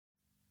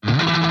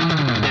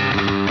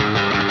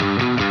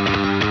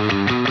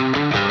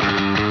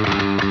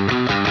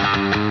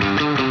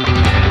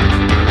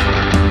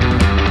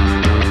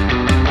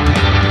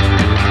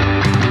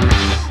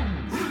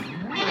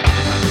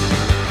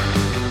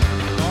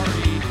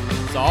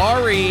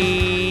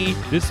sorry.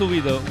 This will be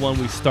the one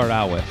we start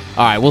out with.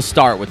 All right, we'll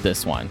start with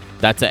this one.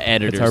 That's an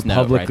editor's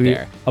note right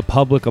there. A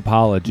public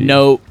apology.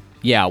 No,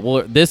 yeah,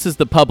 well, this is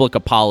the public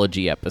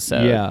apology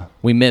episode. Yeah.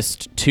 We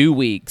missed 2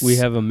 weeks. We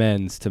have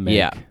amends to make.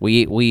 Yeah,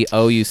 we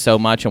owe you so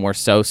much, and we're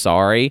so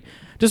sorry.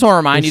 Just want to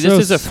remind you, We're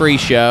this so is a free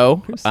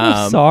show. We're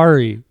so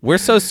sorry. We're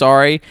so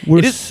sorry.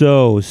 We're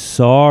so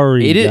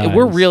sorry, guys.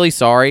 We're really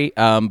sorry.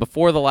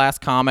 Before the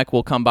last comic,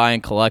 we'll come by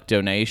and collect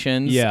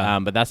donations. Yeah.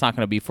 But that's not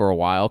going to be for a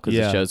while because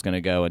Yeah. the show's going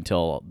to go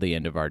until the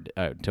end of our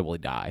until we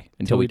die.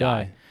 Till we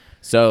die.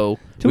 So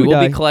Till we we will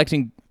die. be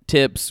collecting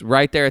tips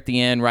right there at the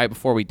end, right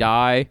before we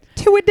die.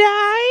 Till we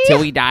die. Till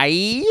we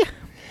die.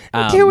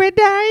 Till we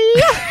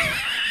die.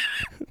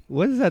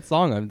 What is that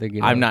song I'm thinking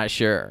of? I'm not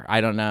sure.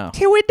 I don't know.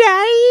 Till we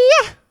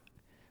die.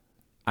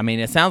 I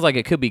mean, it sounds like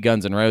it could be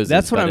Guns N' Roses.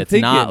 That's what but I'm it's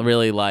thinking. not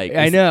really like.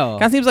 I know.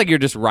 Kind of seems like you're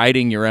just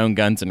writing your own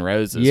Guns N'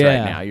 Roses Yeah.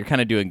 right now. You're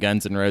kind of doing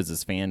Guns N'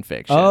 Roses fan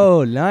fiction.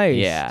 Oh, nice.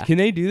 Yeah. Can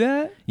they do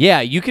that?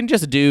 Yeah, you can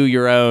just do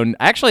your own.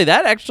 Actually,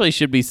 that actually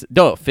should be.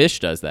 No, Fish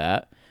does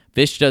that.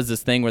 Fish does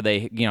this thing where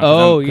they, 'cause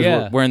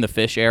yeah. we're in the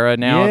Fish era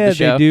now Yeah, of the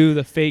show. they do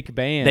the fake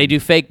band. They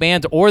do fake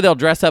bands, or they'll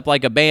dress up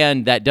like a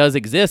band that does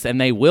exist, and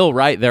they will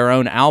write their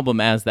own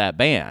album as that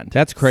band.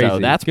 That's crazy. So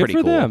that's Good pretty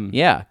for cool. them.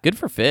 Yeah, good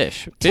for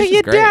Fish. Till Fish you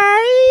is great.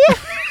 die.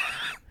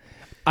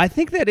 I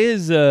think that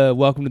is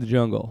Welcome to the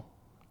Jungle.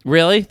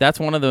 Really? That's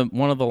one of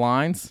the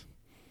lines.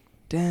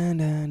 Dun,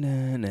 dun,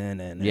 dun, dun,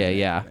 dun,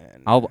 Yeah.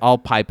 dun, I'll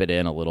pipe it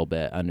in a little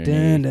bit underneath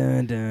dun,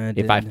 dun, dun,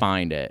 if dun, I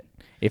find it.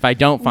 If I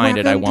don't find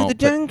it, I won't. To the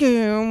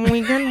jungle.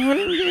 We got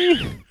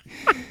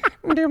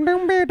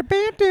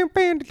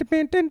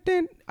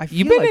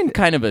You've been in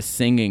kind of a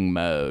singing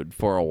mode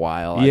for a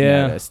while. I've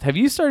Yeah. noticed. Have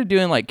you started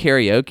doing like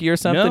karaoke or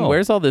something? No.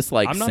 Where's all this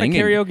like I'm not a singing?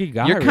 karaoke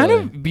guy, You're kind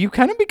really. of you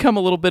kind of become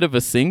a little bit of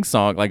a sing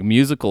song like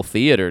musical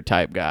theater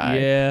type guy.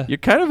 Yeah. You're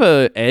kind of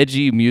a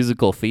edgy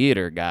musical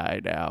theater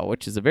guy now,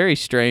 which is a very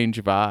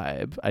strange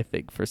vibe, I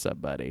think, for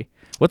somebody.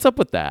 What's up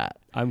with that?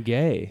 I'm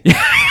gay.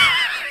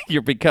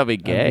 You're becoming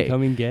gay. I'm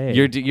becoming gay.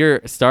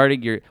 You're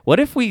starting your. What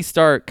if we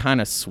start kind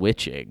of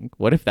switching?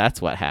 What if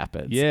that's what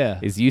happens? Yeah.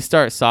 Is you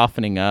start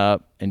softening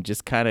up and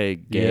just kind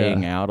of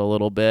gaying out a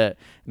little bit,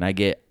 and I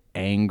get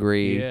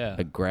angry, Yeah.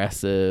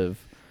 aggressive,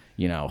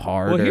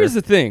 harder. Well, here's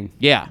the thing.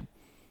 yeah.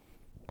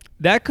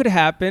 That could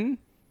happen.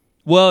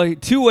 Well,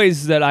 two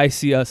ways that I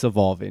see us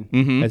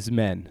evolving as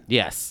men,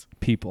 Yes.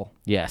 people,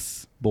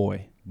 Yes.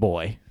 boy.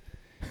 Boy.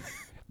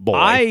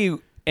 I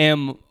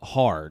am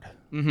hard.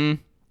 Mm-hmm.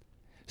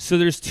 So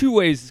there's two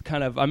ways,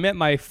 kind of. I'm at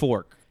my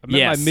fork. I'm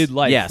at my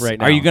midlife yes. right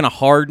now. Are you gonna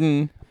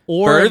harden?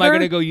 Or am I further? going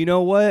to go, you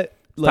know what?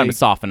 Time to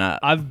soften up.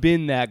 I've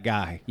been that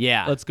guy.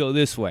 Yeah. Let's go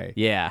this way.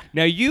 Yeah.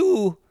 Now,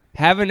 you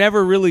haven't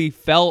ever really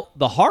felt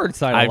the hard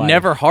side of I've life.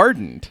 never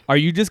hardened. Are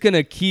you just going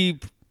to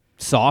keep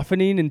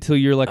softening until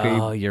you're like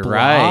a you're blob?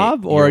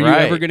 right. Or You're are you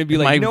right. ever going to be Am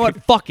like, I- you know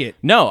what? Fuck it.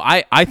 No,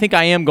 I think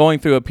I am going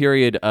through a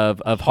period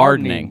of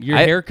hardening. Your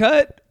I-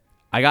 haircut?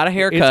 I got a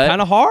haircut. It's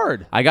kind of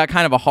hard. I got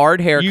kind of a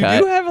hard haircut.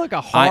 You do have like a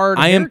hard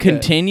I am haircut.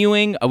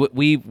 continuing.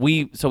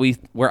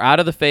 We're out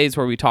of the phase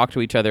where we talk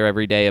to each other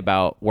every day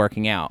about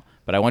working out.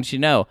 But I want you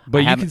to know.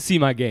 But you can see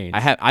my gains.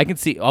 I can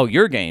see. Oh,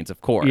 your gains,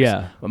 of course.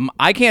 Yeah.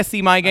 I can't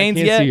see my gains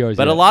can't yet. see yours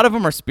but a yet. lot of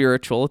them are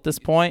spiritual at this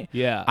point.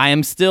 Yeah.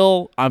 I'm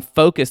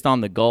focused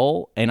on the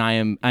goal, and I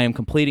am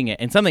completing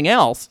it. And something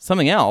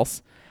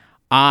else.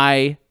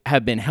 I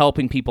have been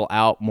helping people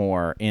out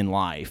more in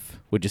life,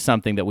 which is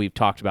something that we've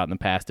talked about in the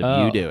past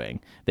of you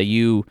doing. That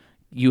you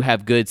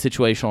have good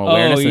situational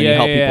awareness and you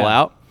help people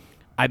out.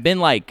 I've been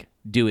like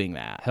doing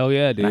that. Hell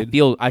yeah, dude.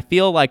 And I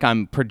feel like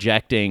I'm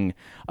projecting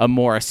a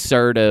more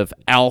assertive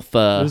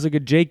alpha. There's like a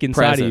Jake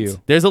inside presence. of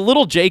you. There's a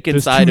little Jake There's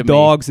inside two of me.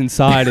 dogs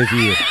inside of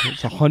you.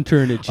 It's a hunter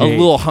and a Jake. A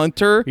little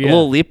hunter, Yeah. a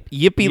little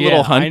yippy Yeah, little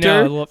I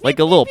hunter, know, like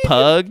a little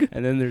pug.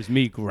 And then there's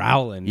me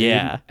growling, dude,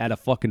 Yeah. at a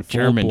fucking full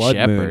German blood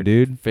Shepherd, moon,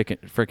 dude.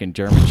 Freaking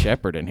German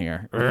Shepherd in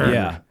here.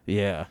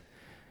 Yeah.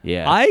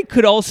 Yeah. I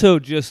could also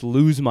just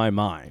lose my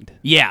mind.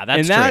 Yeah, that's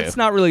and true. that's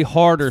not really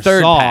hard or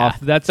Third soft. path.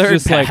 That's Third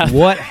just path. like,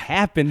 what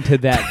happened to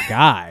that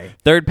guy?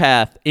 Third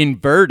path,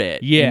 invert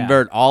it. Yeah.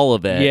 Invert all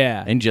of it.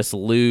 Yeah. And just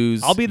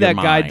lose. I'll be your that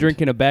guy mind.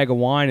 drinking a bag of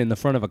wine in the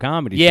front of a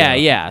comedy show.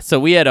 Yeah. So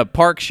we had a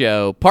park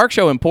show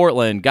in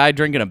Portland, guy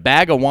drinking a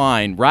bag of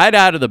wine right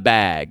out of the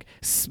bag,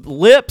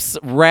 lips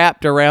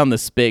wrapped around the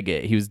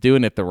spigot. He was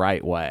doing it the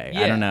right way. I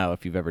Yeah. don't know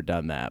if you've ever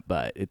done that,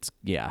 but it's,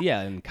 yeah.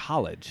 Yeah, in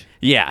college.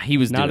 Yeah, he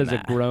was Not doing as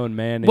that. a grown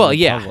man in Well,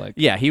 yeah. public.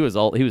 Yeah, he was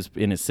old. He was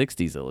in his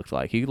 60s, it looks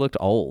like. He looked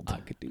old.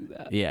 I could do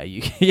that.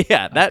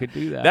 Yeah, that could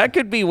do that. That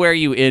could be where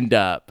you end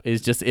up,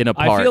 is just in a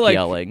park I feel like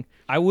yelling.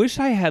 I wish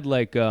I had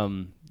like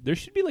there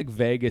should be like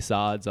Vegas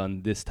odds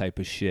on this type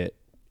of shit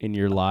in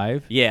your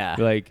life. Yeah.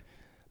 Like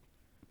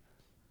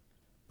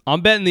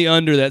I'm betting the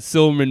under that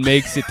Silverman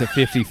makes it to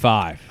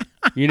 55.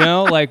 You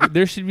know, like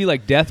there should be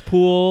like death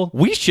pool.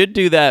 We should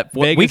do that.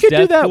 Vegas We could do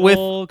death that with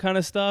pool kind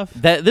of stuff.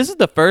 that. This is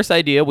the first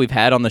idea we've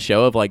had on the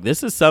show of like,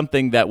 this is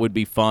something that would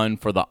be fun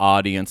for the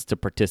audience to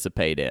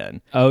participate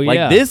in. Oh, like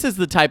yeah. this is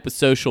the type of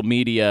social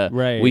media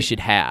Right. we should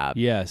have.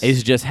 Yes.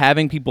 Is just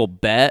having people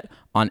bet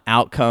on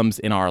outcomes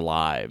in our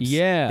lives.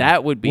 Yeah.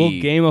 That would be... We'll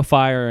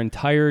gamify our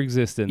entire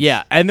existence.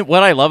 Yeah, and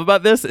what I love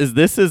about this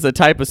is a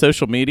type of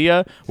social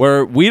media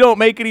where we don't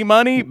make any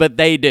money, but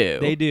they do.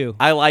 They do.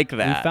 I like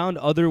that. We found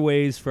other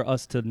ways for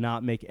us to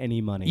not make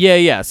any money.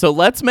 Yeah. So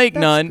let's make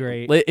none.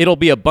 Great. It'll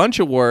be a bunch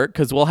of work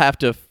because we'll have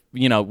to,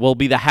 we'll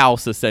be the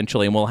house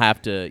essentially, and we'll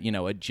have to,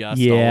 adjust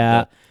all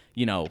the,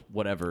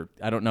 whatever.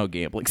 I don't know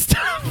gambling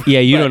stuff. Yeah,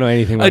 you don't know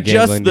anything about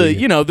adjust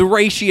gambling. the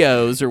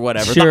ratios or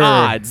whatever. Sure.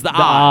 The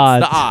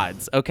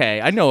odds. Okay,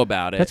 I know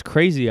about it. That's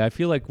crazy. I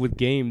feel like with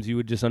games, you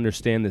would just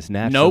understand this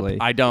naturally.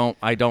 Nope,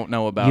 I don't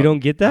know about. You don't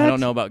get that? I don't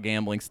know about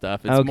gambling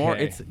stuff. It's more.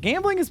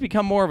 Gambling has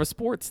become more of a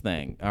sports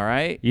thing. All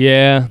right.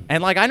 Yeah.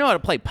 And I know how to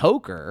play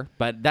poker,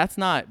 but that's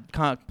not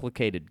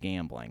complicated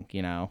gambling.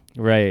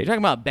 Right. You're talking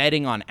about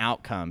betting on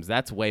outcomes.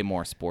 That's way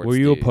more sports. Were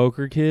you dude. a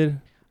poker kid?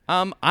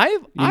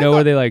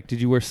 Where they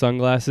did you wear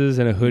sunglasses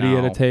and a hoodie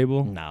at a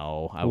table?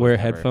 No, I wear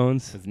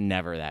headphones. I was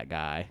never that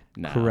guy.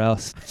 No.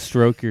 Caress,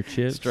 stroke your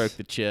chips. Stroke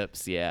the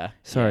chips. Yeah.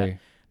 Sorry. Yeah.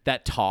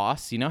 That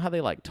toss. You know how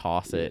they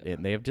toss it,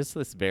 and they have just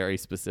this very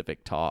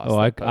specific toss. Oh,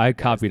 I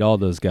copied all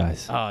those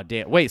guys. Oh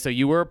damn! Wait, so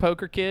you were a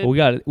poker kid?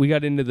 Well, we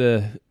got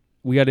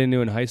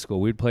into in high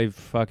school. We'd play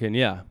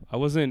I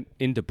wasn't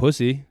into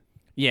pussy.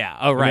 Yeah.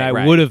 Oh, right.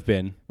 I would have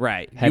been.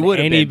 Right. Had you would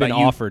have been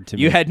offered to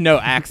me. You had no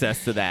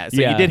access to that, so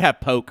Yeah. you did have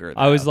poker.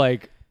 Though.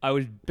 I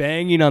was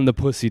banging on the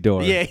pussy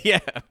door. Yeah.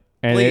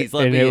 And Please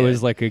let me it in.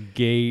 was like a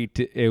gate.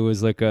 It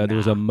was there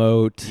was a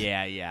moat.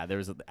 Yeah. There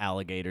was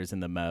alligators in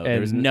the moat. And- there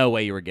was no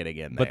way you were getting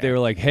in there. But they were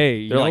like, hey,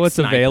 you They're know like what's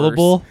snipers.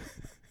 available?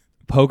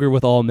 Poker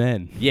with all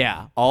men.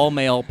 Yeah, all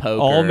male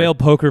poker. All male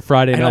poker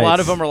Friday and nights. a lot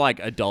of them are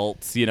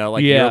adults. Yeah.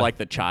 You're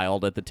the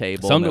child at the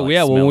table. Some, and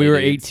when we were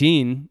smelly dudes.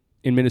 18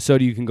 in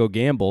Minnesota, you can go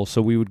gamble.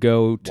 So we would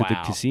go to the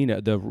Wow.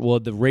 casino. The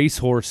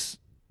racehorse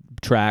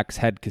tracks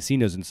had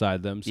casinos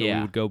inside them. So Yeah.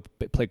 we would go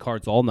play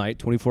cards all night,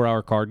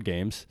 24-hour card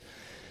games.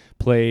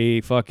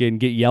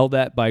 Get yelled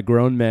at by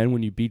grown men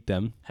when you beat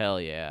them. Hell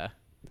yeah.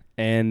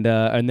 And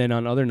then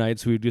on other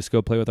nights, we would just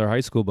go play with our high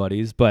school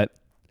buddies. But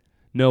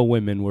no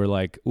women were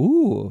like,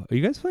 ooh, are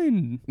you guys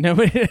playing No,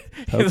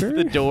 poker?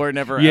 the door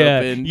never Yeah,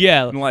 opened.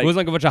 yeah. And It wasn't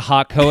like a bunch of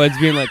hot co-eds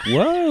being like,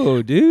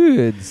 whoa,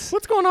 dudes.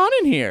 what's going on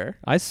in here?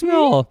 I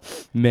smell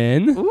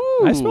men.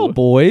 Ooh. I smell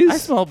boys. I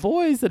smell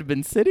boys that have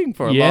been sitting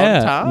for a yeah.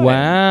 long time.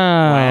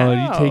 Wow.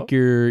 Wow. You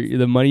take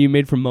the money you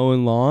made from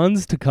mowing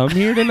lawns to come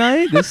here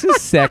tonight? This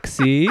is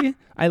sexy.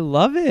 I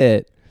love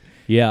it.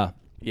 Yeah.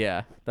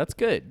 Yeah, that's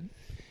good.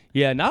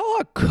 Yeah, not a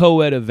lot of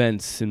co-ed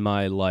events in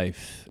my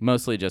life.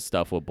 Mostly just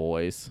stuff with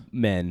boys.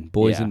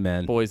 Boys Yeah, and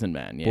men. Boys and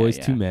men. Yeah, Boys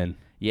yeah. to men.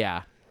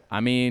 Yeah. I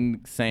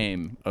mean,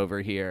 same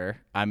over here.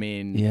 I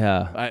mean,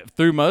 Yeah.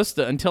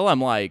 until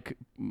I'm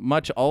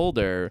much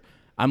older,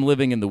 I'm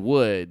living in the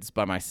woods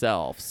by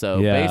myself. So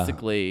Yeah.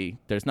 basically,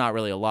 there's not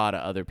really a lot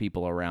of other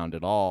people around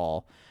at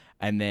all.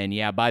 And then,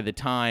 by the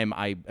time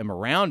I am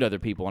around other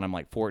people when I'm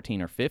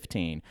 14 or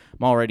 15,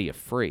 I'm already a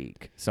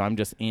freak. So I'm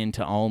just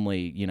into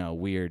only,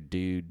 weird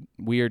nerdy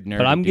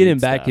But I'm getting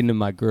dude back stuff. into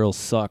my girls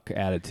suck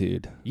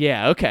attitude.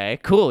 Yeah, okay,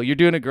 cool. You're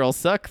doing a girl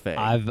suck thing.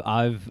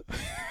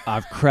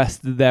 I've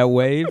crested that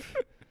wave,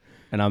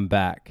 and I'm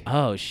back.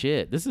 Oh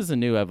shit! This is a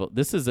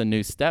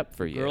new step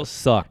for you. Girls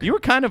suck. You were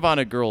kind of on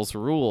a girls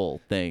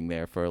rule thing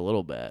there for a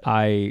little bit.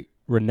 I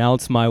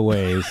renounce my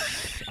ways.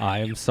 I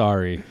am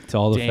sorry to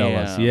all the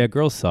fellas. Damn. Yeah,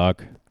 girls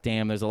suck.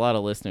 Damn, there's a lot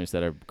of listeners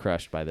that are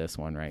crushed by this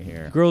one right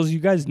here. Girls, you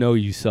guys know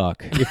you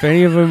suck. If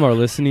any of them are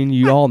listening,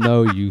 you all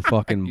know you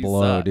fucking You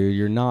blow, suck. dude.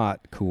 You're not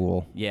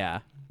cool. Yeah.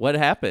 What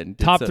happened?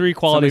 Did Top 3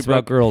 qualities somebody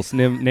about girls.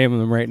 Name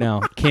them right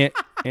now. Can't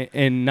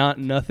and not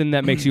nothing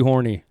that makes you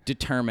horny.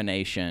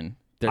 Determination.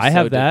 I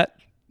have that.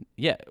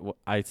 Yeah,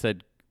 I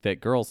said that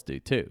girls do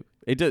too.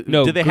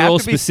 No, do they girl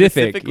have to be specific.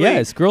 specifically?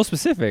 Yes, girl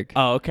specific.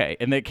 Oh, okay.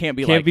 And they can't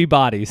be Can't be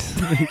bodies.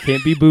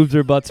 Can't be boobs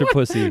or butts or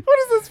pussy. What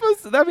is this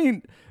supposed to? I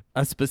mean,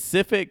 a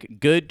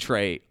specific good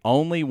trait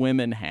only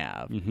women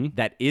have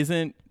that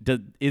isn't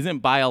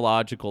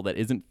biological, that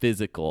isn't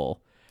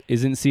physical,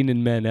 Isn't seen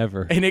in men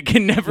ever. and it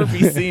can never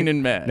be seen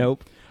in men.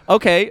 Nope.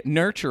 Okay,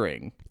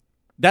 nurturing.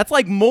 That's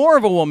more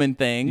of a woman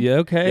thing. Yeah,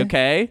 okay.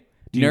 Okay.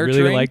 Do you nurturing.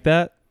 really like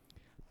that?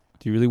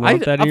 Do you really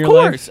want that in your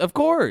life? life? Of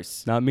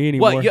course. Not me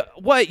anymore.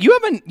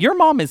 Your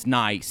mom is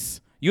nice.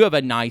 You have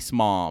a nice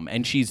mom,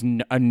 and she's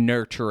a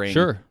nurturing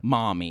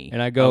mommy. And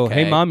I go,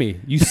 okay? hey, mommy,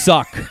 you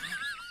suck.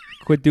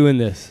 Quit doing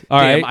this. All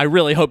Damn, right. I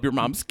really hope your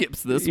mom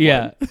skips this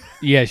Yeah. one.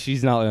 Yeah,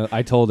 she's not.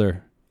 I told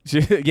her.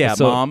 Yeah,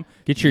 So, Mom.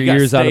 get your you gotta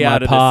ears out of stay my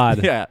this-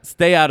 pod. Yeah,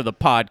 stay out of the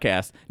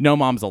podcast. No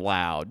mom's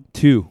allowed.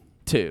 2.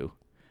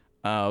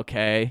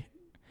 Okay.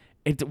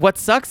 What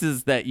sucks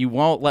is that you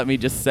won't let me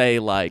just say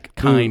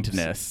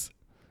kindness.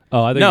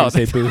 Oh, I think No, you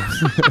say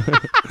boobs.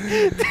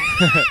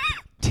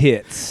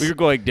 Tits. We were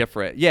going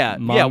different. Yeah.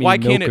 Mommy yeah. Why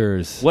can't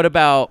milkers. it? What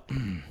about?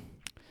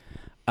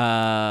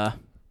 I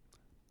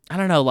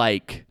don't know.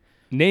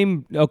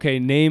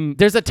 Name.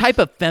 There's a type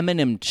of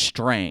feminine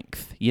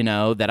strength,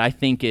 that I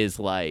think is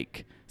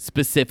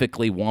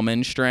specifically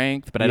woman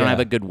strength, but I don't Yeah. have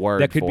a good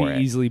word That could for be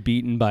it. easily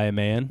beaten by a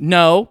man.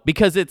 No,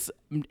 because it's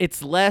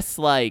less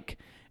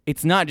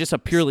it's not just a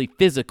purely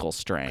physical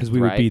strength. Because we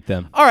right? would beat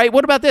them. All right,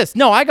 what about this?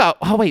 No,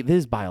 this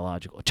is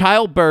biological.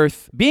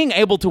 Childbirth, being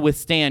able to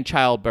withstand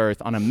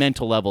childbirth on a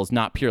mental level is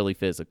not purely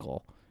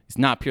physical. It's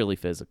not purely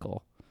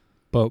physical.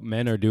 But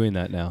men are doing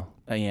that now.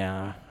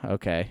 Yeah,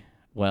 okay.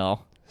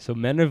 Well. So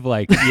men are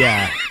like,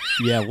 yeah,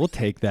 we'll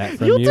take that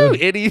from you. You'll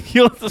do,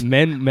 idiot.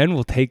 Men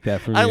will take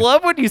that from you. I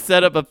love when you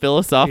set up a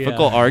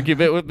philosophical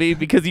argument with me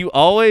because you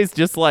always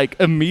just like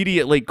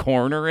immediately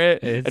corner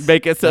it and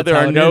make it so there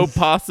are no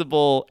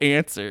possible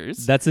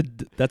answers. That's a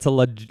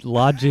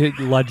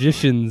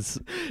logician's.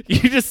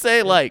 You just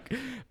say like,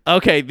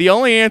 okay, the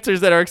only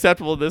answers that are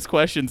acceptable to this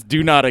questions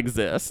do not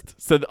exist.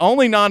 So the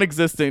only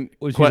non-existent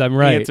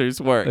answers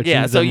work. Which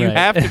yeah, means so I'm you right.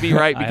 have to be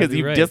right because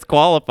you've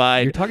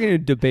disqualified. You're talking to a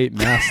debate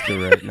master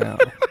right now.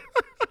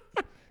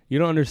 You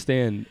don't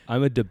understand.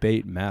 I'm a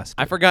debate master.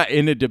 I forgot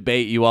in a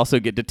debate you also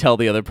get to tell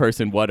the other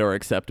person what are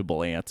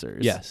acceptable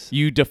answers. Yes.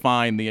 You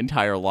define the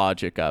entire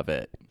logic of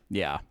it.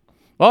 Yeah.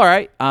 All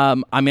right.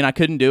 I mean, I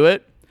couldn't do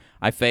it.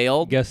 I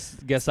failed.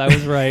 Guess I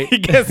was right.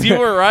 Guess you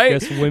were right.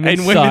 Guess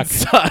women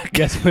suck.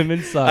 Guess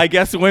women suck. I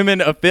guess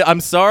women. I'm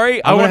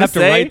sorry. I'm gonna have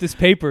to write this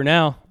paper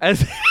now. I'm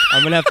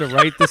gonna have to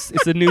write this.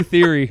 It's a new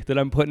theory that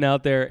I'm putting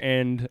out there,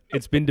 and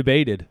it's been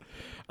debated.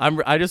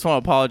 I just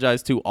want to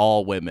apologize to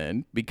all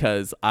women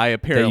because I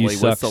apparently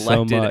was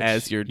selected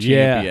as your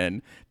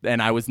champion,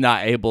 and I was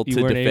not able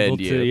to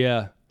defend you.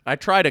 Yeah. I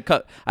try to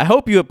cut. I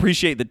hope you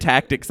appreciate the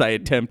tactics I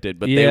attempted,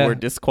 but they were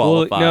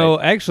disqualified. Well, no,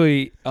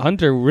 actually,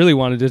 Hunter really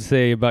wanted to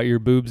say about your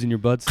boobs and your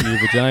butts and your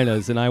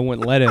vaginas, and I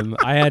wouldn't let him.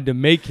 I had to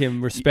make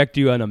him respect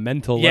you on a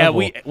mental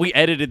level. Yeah, we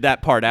edited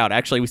that part out.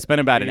 Actually, we spent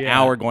about an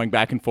hour going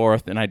back and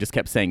forth, and I just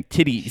kept saying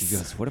titties. He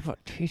goes, "What about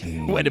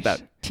titties? What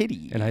about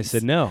titties?" And I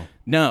said, "No,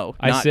 not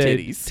I said,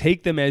 titties.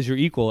 Take them as your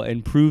equal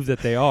and prove that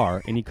they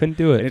are." And he couldn't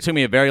do it. And it took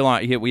me a very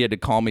long. We had to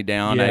calm me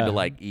down. I had to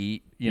like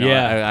eat.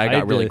 I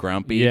got really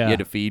grumpy. Yeah. You had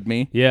to feed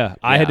me. Yeah,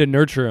 I had to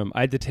nurture him.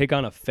 I had to take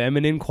on a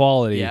feminine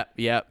quality.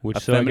 Yep.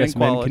 Which I guess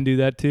men can do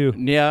that too.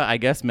 Yeah, I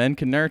guess men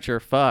can nurture.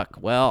 Fuck.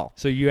 Well.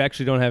 So you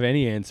actually don't have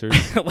any answers.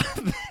 You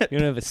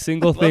don't have a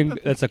single thing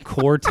that's a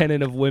core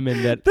tenet of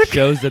women that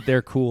shows that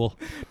they're cool.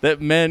 That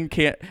men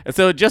can't.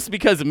 So just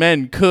because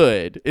men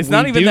could, it's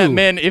not even that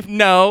men.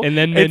 And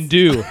then men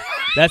do.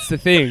 That's the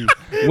thing.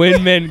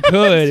 When men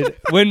could,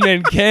 when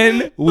men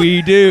can,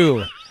 we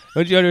do.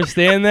 Don't you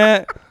understand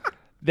that?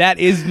 That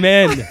is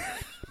men.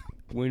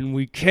 When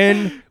we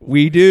can,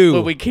 we do.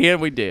 When we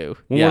can, we do.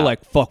 When we're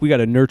like, fuck, we got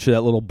to nurture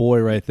that little boy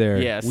right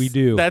there. Yes. We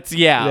do. That's,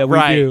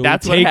 right. Do.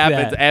 That's what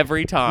happens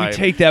every time. We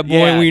take that boy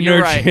and we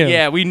nurture him.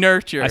 Yeah, we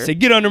nurture. I say,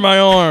 get under my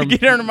arm.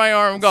 Get under my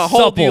arm. I'm going to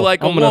hold you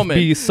like a woman. I'm going to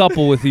be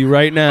supple with you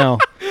right now.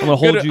 I'm going to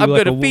hold you I'm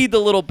like going to feed the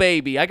little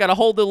baby. I got to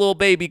hold the little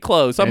baby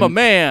close. I'm a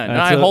man,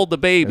 and I hold the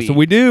baby. That's what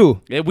we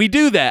do. Yeah, we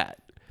do that.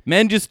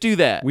 Men just do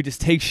that. We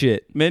just take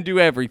shit. Men do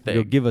everything.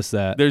 You'll give us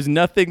that. There's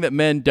nothing that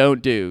men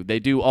don't do. They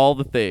do all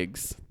the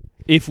things.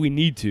 If we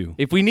need to.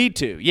 If we need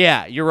to.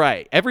 Yeah, you're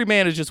right. Every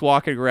man is just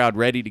walking around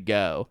ready to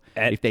go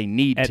if they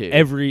need to. At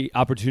every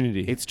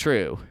opportunity. It's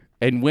true.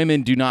 And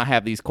women do not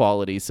have these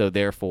qualities, so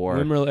therefore...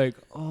 Women are like,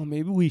 oh,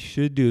 maybe we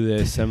should do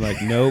this. I'm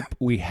like, nope,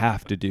 we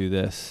have to do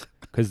this.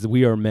 Because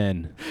we are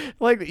men.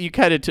 Like, you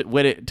kind of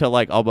went it to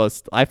like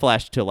almost... I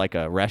flashed to like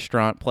a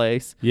restaurant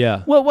place.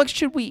 Yeah. Well, what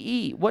should we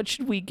eat? What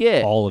should we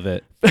get? All of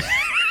it.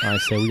 I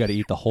say we got to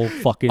eat the whole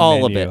fucking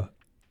all menu. Of it.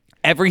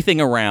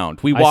 Everything around.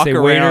 We walk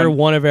around. Waiter,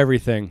 one of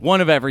everything.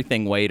 One of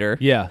everything, waiter.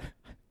 Yeah.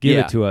 Give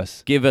it to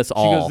us. Give us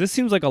all. She goes, this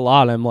seems like a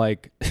lot. I'm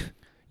like,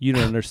 you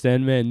don't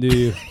understand men,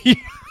 do you?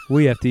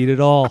 We have to eat it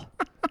all.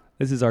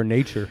 This is our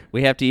nature.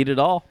 We have to eat it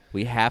all.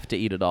 We have to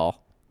eat it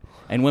all.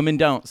 And women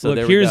don't. So look,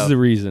 there we go. Here's the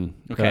reason.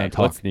 Okay, I'm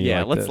talking to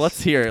you like this. Let's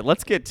hear it.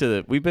 Let's get to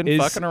the. We've been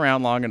fucking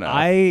around long enough.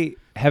 I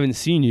haven't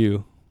seen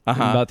you in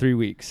about 3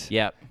 weeks.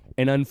 Yep.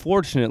 And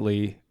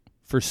unfortunately,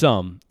 for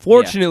some,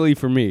 fortunately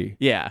for me,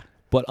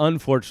 but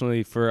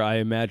unfortunately for I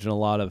imagine a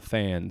lot of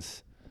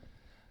fans,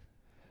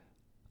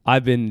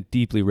 I've been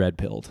deeply red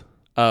pilled.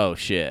 Oh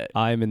shit!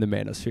 I'm in the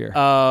manosphere.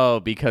 Oh,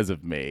 because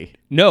of me?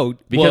 No,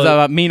 because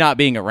of me not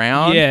being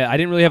around. Yeah, I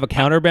didn't really have a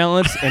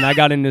counterbalance, and I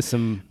got into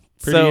some.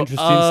 Pretty interesting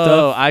stuff.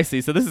 Oh, I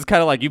see. So this is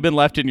kind of like you've been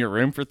left in your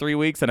room for 3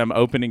 weeks, and I'm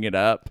opening it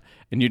up,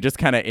 and you're just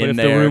kind of in there. But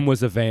if the room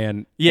was a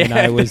van, and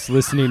I was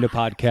listening to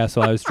podcasts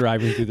while I was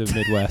driving through the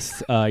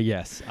Midwest,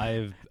 yes,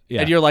 I've.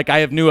 Yeah. And you're like, I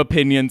have new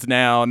opinions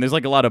now, and there's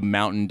like a lot of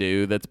Mountain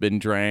Dew that's been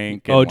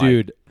drank. Oh,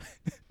 dude.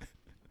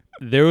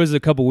 There was a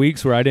couple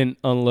weeks where I didn't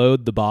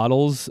unload the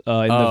bottles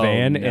in the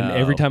van, and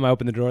every time I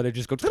open the door, they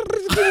just go.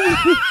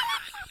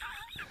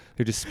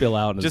 They just spill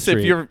out in the street.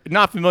 If you're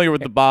not familiar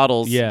with the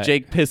bottles,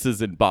 Jake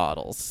pisses in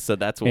bottles, so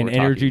that's what we're talking about.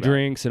 And energy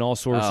drinks and all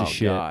sorts of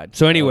shit. God.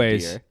 So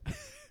anyways,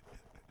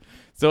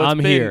 so I'm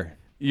here.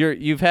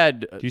 You've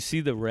had. Do you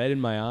see the red in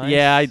my eyes?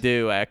 Yeah, I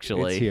do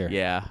actually. It's here.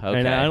 Yeah, okay.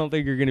 And I don't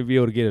think you're gonna be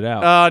able to get it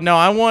out. No,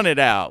 I want it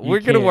out.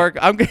 We're gonna work.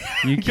 I'm gonna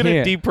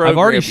deprogram. I've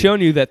already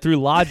shown you that through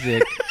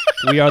logic,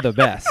 we are the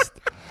best.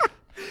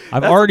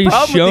 I've That's the already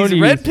problem with shown these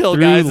you red pill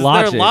through guys is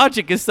logic. Their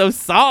logic is so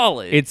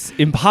solid. It's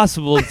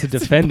impossible to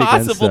defend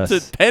impossible against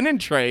us. to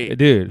penetrate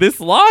Dude. this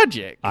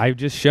logic. I've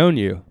just shown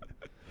you.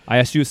 I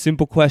asked you a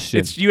simple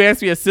question. You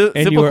asked me a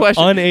simple you were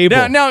question.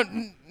 unable. No,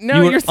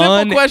 You were your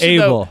simple question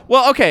though. unable.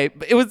 Well, okay,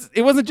 but it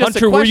wasn't just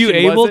Hunter, a question. were you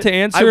able was it? to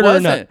answer I it or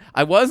wasn't. not?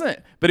 I wasn't.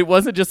 But it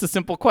wasn't just a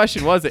simple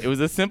question, was it? It was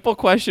a simple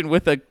question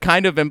with a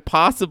kind of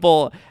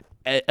impossible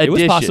addition. It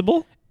was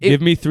possible. Give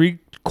me 3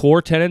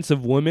 core tenets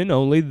of women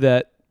only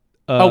that.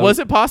 Was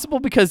it possible?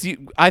 Because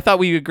I thought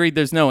we agreed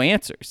there's no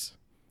answers.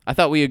 I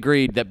thought we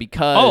agreed that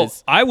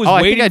because I was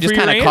I waiting think I just for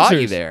your kind of caught you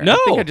answers. there. No.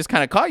 I think I just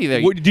kind of caught you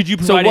there. Did you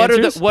So provide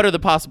answers? what are the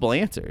possible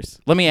answers?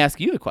 Let me ask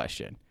you the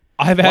question.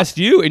 I've asked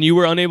you, and you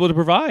were unable to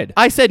provide.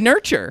 I said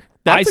nurture.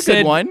 That's I a said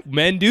good one.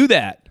 men do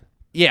that.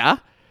 Yeah.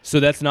 So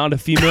that's not a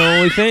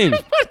female-only thing.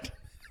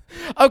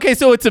 Okay,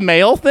 so it's a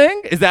male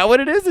thing? Is that what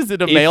it is? Is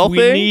it a male If we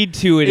thing? need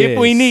to, it if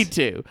we is. need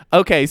to.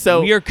 Okay,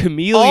 so We are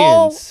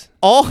chameleons.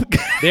 all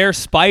They're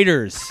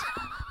spiders.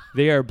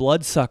 They are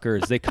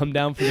bloodsuckers. They come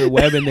down from their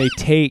web and they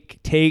take.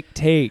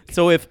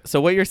 So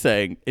what you're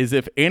saying is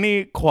if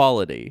any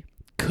quality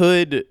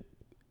could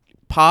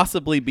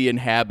possibly be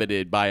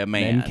inhabited by a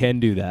man, Men can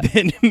do that.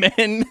 then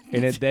men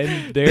And it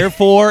then,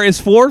 therefore, is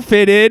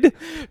forfeited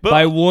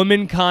by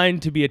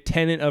womankind to be a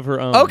tenant of her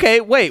own. Okay,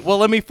 wait. Well,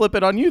 let me flip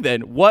it on you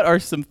then. What are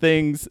some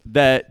things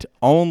that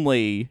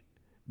only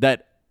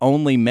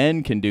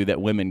men can do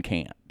that women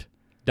can't?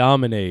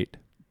 Dominate.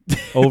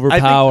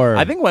 Overpower.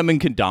 I think women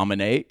can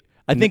dominate.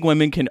 I think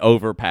women can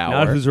overpower.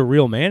 Not if there's a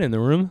real man in the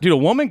room. Dude, a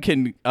woman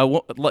can.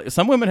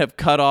 Some women have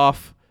cut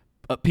off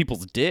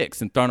people's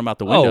dicks and thrown them out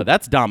the window. Oh,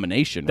 that's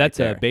domination. That's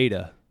right a there.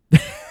 beta.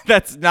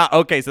 That's not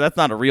okay. So that's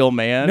not a real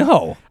man.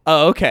 No.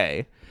 Oh,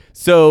 okay.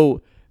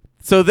 So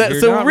You're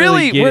not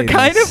really we're getting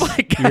kind this. of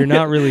like. You're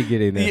not really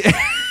getting this.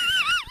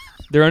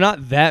 There are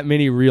not that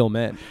many real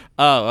men.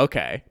 Oh,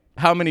 okay.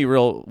 How many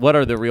real? What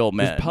are the real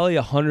men? There's probably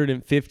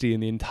 150 in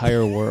the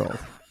entire world.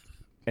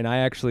 And I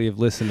actually have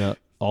listened to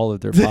all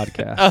of their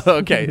podcasts. Oh,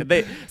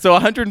 okay. So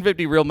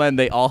 150 real men.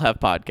 They all have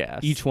podcasts.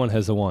 Each one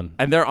has a one.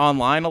 and they're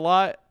online a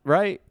lot,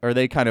 right? Are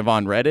they kind of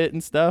on Reddit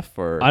and stuff?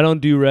 Or I don't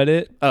do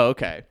Reddit, oh,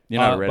 okay.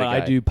 You're not a Reddit but guy. I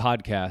do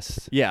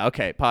podcasts Yeah,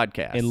 okay.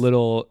 Podcasts. and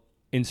little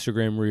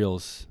Instagram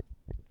reels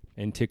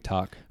and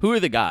TikTok. Who are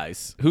the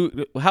guys?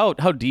 How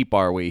deep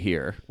are we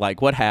here?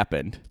 Like, what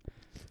happened?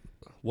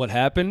 What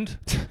happened?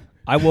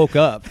 I woke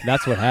up.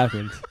 That's what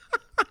happened.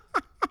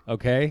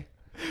 Okay?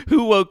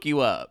 Who woke you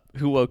up?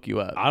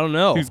 I don't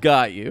know. Who's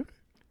got you?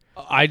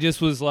 I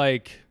just was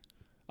like,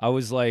 I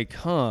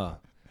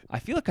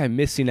feel like I'm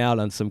missing out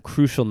on some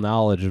crucial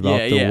knowledge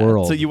about the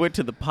world. So you went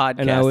to the podcast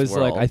and I was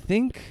world. like, I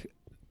think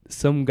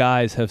some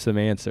guys have some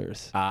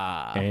answers.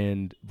 Ah.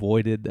 And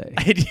boy, did they.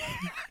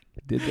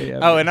 Did they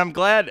ever. Oh, and I'm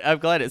glad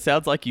it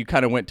sounds like you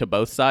kind of went to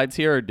both sides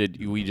here, or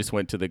we just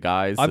went to the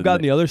guys? I've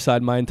gotten the other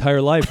side my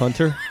entire life,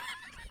 Hunter.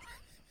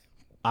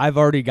 I've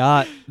already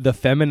got the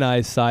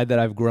feminized side that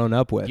I've grown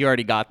up with. You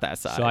already got that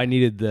side. So I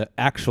needed the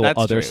actual That's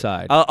other true.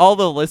 side. All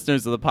the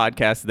listeners of the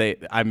podcast,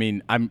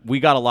 we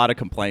got a lot of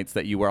complaints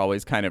that you were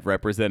always kind of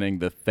representing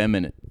the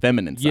feminine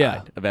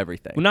side of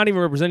everything. Well, not even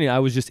representing. I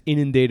was just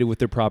inundated with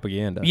their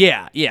propaganda.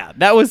 Yeah.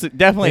 That was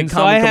definitely And a so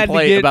common I had to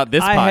complaint get, about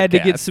this podcast. I had to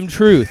get some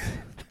truth.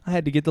 I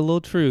had to get the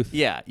little truth.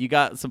 Yeah, you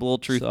got some little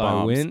truth So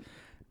bombs. I went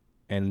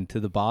and to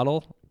the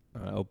bottle.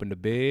 I opened a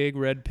big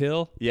red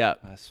pill. Yeah.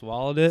 I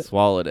swallowed it.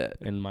 Swallowed it.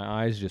 And my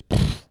eyes just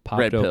popped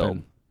Red pill.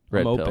 open.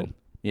 Red I'm pill. open.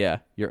 Yeah,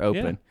 you're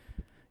open.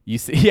 You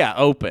see,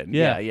 open.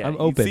 Yeah, Yeah. I'm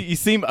open. You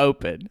seem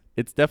open.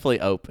 It's definitely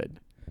open.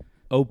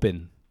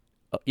 Open.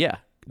 Yeah.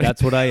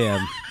 That's what I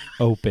am.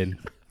 Open.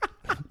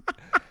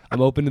 I'm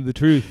open to the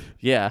truth.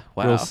 Yeah.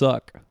 Wow. Girls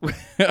suck.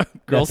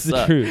 Girls That's the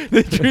suck. truth.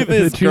 The truth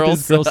is The truth girls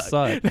is girls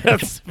suck. suck.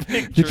 That's a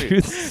big The truth.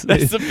 truth.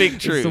 That's a big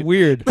truth. It's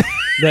weird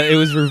that it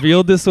was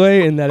revealed this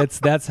way, and that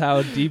that's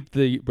how deep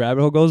the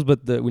rabbit hole goes.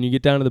 But when you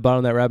get down to the bottom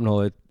of that rabbit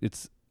hole,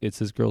 it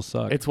says girls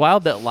suck. It's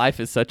wild that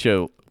life is such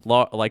a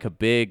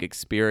big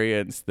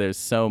experience. There's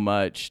so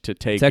much to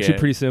take. It's actually in.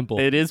 pretty simple.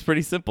 It is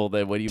pretty simple.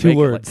 Then when you Two make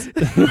words.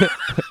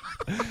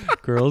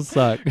 Girls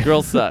suck.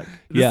 girls suck.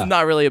 This Yeah. is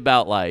not really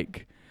about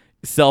like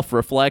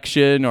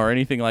self-reflection or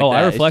anything like that.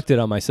 I reflected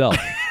on myself.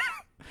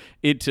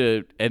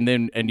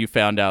 And you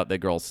found out that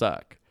girls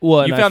suck.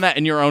 Well, You and found that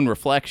in your own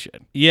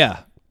reflection. Yeah.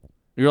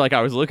 You're like,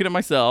 I was looking at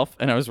myself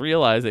and I was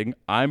realizing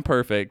I'm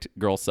perfect.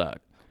 Girls suck.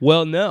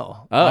 Well,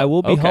 no. Oh, I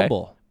will be okay.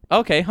 humble.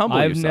 Okay,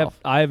 humble yourself.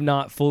 I have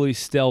not fully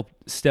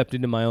stepped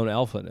into my own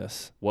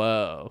alphaness,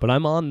 Whoa. but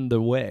I'm on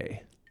the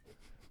way.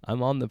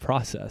 I'm on the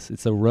process.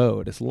 It's a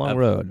road. It's a long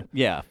road.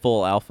 Yeah,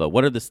 full alpha.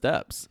 What are the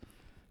steps?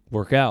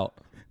 Work out.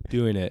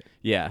 Doing it.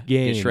 Yeah,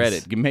 Gains. get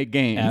shredded. Make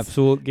gains.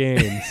 Absolute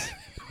gains.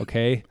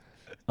 Okay?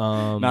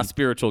 Not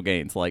spiritual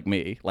gains like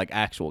me, like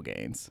actual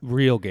gains.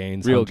 Real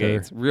gains. Real Hunter,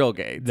 gains. Real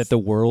gains. that the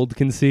world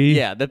can see.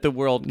 yeah, that the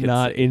world can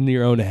Not see. in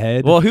your own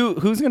head. Well,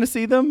 who's going to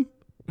see them?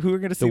 Who are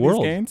going to see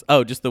world. these gains?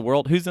 Oh, just the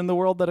world. Who's in the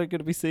world that are going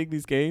to be seeing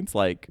these gains?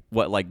 Like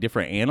what? Like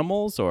different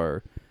animals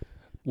or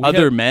We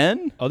other have-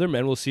 men Other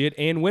men will see it,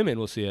 and women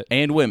will see it.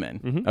 and women?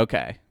 Mhm.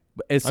 Okay.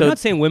 So I'm not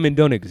saying women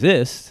don't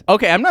exist.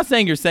 okay, I'm not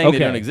saying you're saying Okay.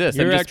 they don't exist.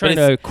 You're I'm just trying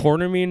but to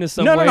corner me into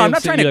some no, way. no, I'm and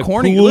not say trying to you're like,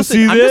 corner who you. will Listen,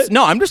 see I'm this?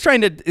 just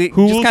trying to.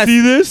 Who will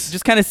see this?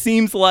 Just kind of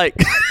seems like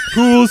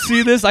Who will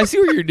see this? I see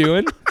what you're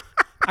doing.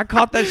 I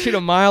caught that shit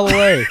a mile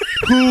away.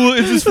 Who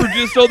is this for?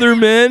 Just other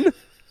men?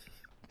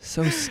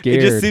 So scared.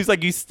 it just seems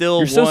like you still.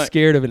 You're so want,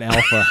 scared of an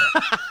alpha.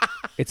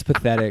 It's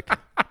pathetic.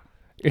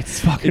 It's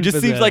fucking. It just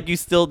seems pathetic. like you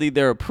still need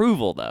their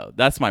approval, though.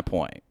 That's my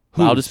point.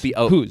 Whose? I'll just be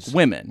Whose?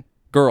 women,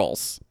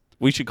 girls.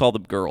 We should call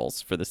them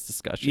girls for this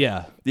discussion.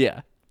 Yeah.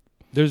 Yeah.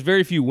 There's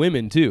very few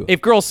women too.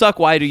 If girls suck,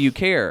 why do you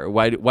care?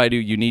 Why do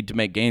you need to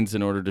make gains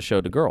in order to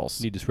show to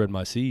girls? Need to spread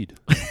my seed.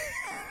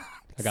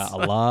 I got a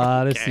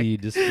lot of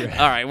seed to spread.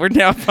 All right, we're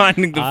now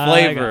finding the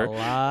flavor. I got a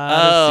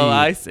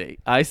lot Oh, of seed.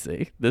 I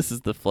see. This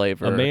is the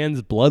flavor. A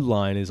man's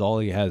bloodline is all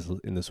he has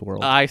in this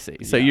world. I see.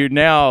 So Yeah. you're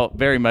now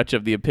very much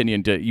of the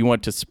opinion that you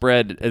want to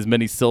spread as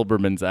many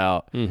Silbermans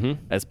out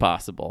as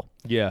possible.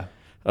 Yeah.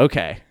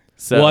 Okay.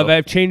 So Well,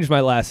 I've changed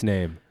my last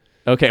name.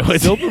 okay.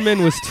 What's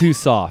Silberman was too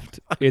soft.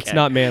 It's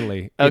not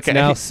manly. It's okay.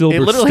 now Silverstone.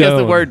 It literally has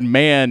the word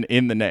 "man"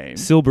 in the name.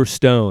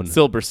 Silverstone.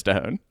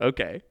 Silverstone.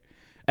 Okay.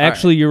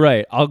 Actually, you're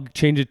right. I'll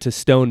change it to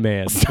Stone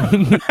Man.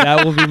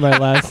 That will be my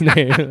last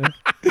name.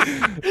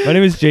 My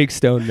name is Jake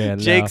Stoneman.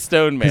 Jake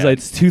Stoneman. Because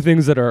it's two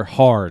things that are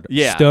hard.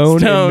 Yeah.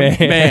 Stone and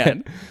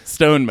man.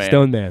 Stone man.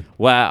 Stone Man.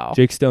 Wow.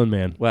 Jake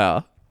Stoneman.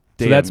 Wow.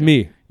 So that's Damn.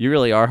 me. You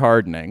really are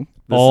hardening.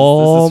 This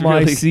All is my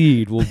really,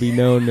 seed will be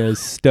known as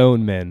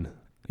Stone Men.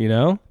 You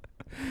know?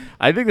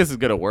 I think this is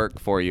gonna work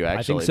for you.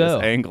 Actually, so.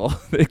 this angle.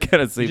 It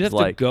kind of You seems just have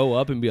like to go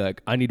up and be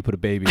like, I need to put a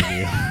baby in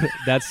you.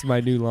 That's my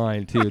new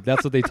line, too.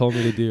 That's what they told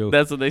me to do.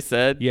 that's what they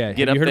said. Yeah.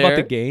 Get Have up you heard there. about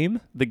the game?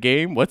 The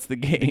game? What's the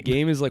game? The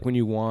game is like when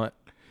you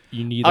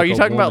need Oh, like you're a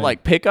talking about woman.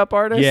 like pickup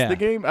artists? Yeah. The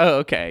game? Oh,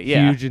 okay.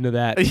 Yeah. Huge into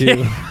that too.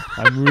 Yeah.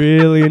 I'm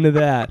really into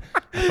that.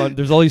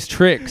 There's all these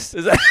tricks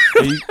Is that-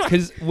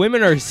 because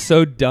women are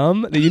so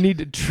dumb that you need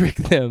to trick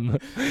them.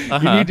 You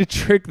need to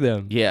trick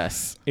them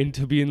yes.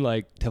 into being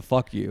like to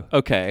fuck you.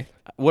 Okay.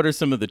 What are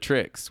some of the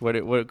tricks? What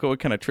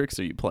kind of tricks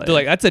are you playing? They're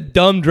like, that's a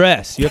dumb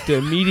dress. You have to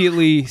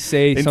immediately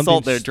say Insult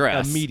something their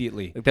dress.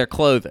 immediately. Like their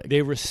clothing.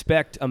 They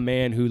respect a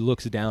man who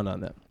looks down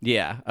on them.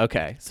 Yeah.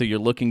 Okay. So you're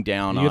looking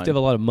down You on. have to have a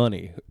lot of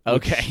money.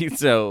 Okay.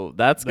 So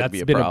that's gonna That's be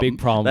a been a problem. big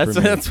problem That's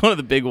for me. that's one of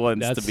the big ones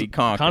That's to be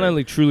conquered. kind of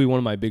like truly one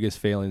of my biggest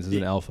failings as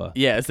an alpha.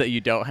 Yeah, is that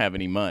you don't have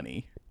any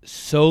money.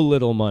 So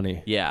little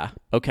money. Yeah.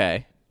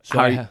 Okay. So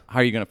how I are you, ha- how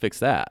are you gonna fix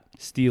that?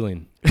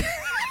 Stealing.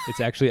 It's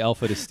actually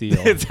alpha to steal.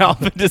 It's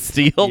alpha to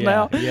steal Yeah,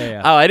 now.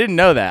 yeah. Oh, I didn't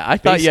know that. I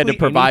thought you had to Basically,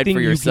 provide anything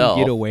for yourself.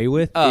 You can get away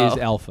with Oh. is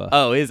alpha.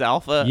 Oh, is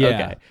alpha? Yeah.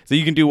 Okay. So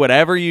you can do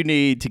whatever you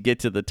need to get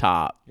to the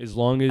top, As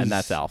long as And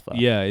that's alpha.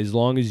 Yeah, as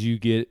long as you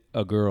get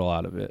a girl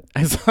out of it.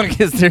 as long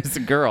as there's a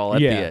girl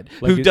at Yeah, the end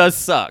like who it- does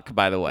suck.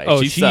 By the way,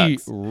 Oh, she she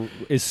sucks.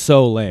 is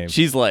so lame.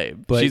 She's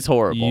lame. but She's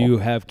horrible. You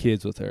have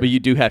kids with her. but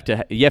you do have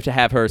to. You have to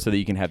have her so that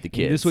you can have the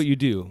kids. This is what you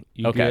do.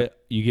 Okay.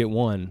 You get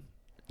one,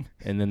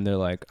 and then they're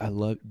like, "I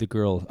love." The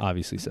girl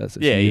obviously says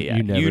this. Yeah, you, yeah.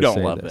 You never You don't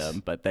say love this.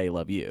 them, but they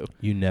love you.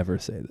 You never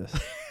say this.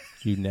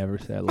 You never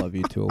say "I love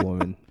you" to a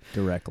woman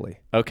directly.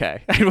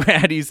 Okay.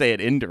 How do you say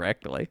it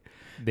indirectly?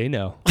 They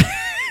know.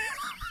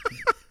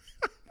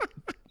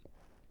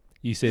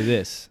 You say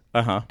this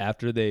Uh huh.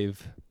 after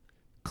they've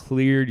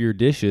cleared your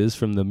dishes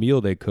from the meal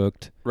they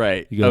cooked.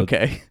 Right. You go,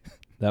 Okay.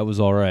 That was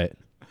all right.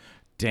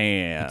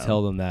 Damn.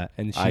 Tell them that,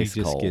 and she Ice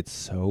just cold. gets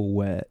so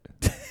wet.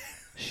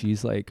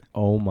 She's like,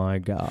 "Oh my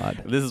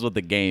god!" This is what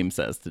the game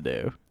says to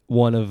do.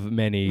 One of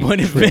many One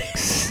of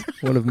tricks.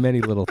 One of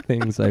many little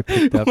things I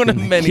picked up. One in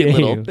of the many game.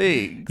 little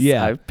things.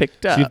 Yeah. I've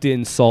picked So up. you have to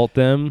insult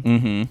them.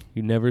 Mm-hmm.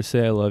 You never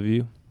say "I love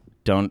you,"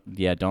 Don't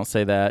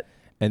say that.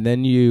 and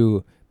then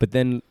you. But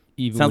then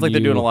even Sounds when like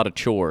they're doing a you- lot of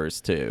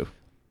chores too.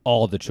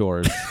 all the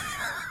chores.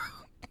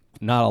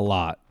 Not a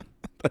lot.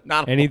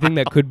 Not Anything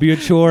that could be a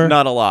chore.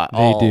 Not a lot. They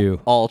all,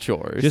 do. all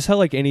chores. Just how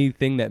like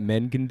anything that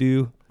men can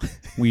do,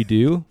 we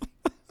do.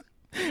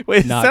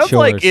 Wait, it not sounds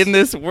like chores. in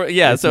this.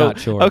 Yeah. It's so not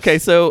chores. okay.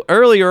 So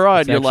earlier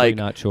on, It's you're actually like,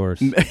 not chores.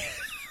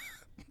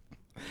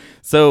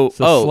 so It's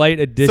a slight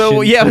addition.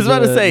 So yeah, I to was about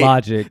to the say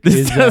logic. This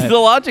is does, that the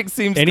logic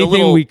seems a anything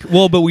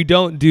little but we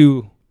don't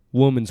do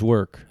woman's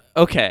work.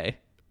 okay.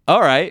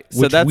 All right.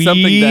 So Which that's we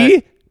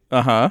something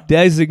that.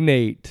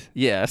 designate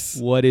Yes.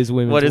 what is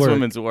women's What work. is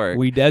women's work?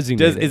 We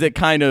designate Is it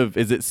kind of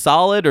is it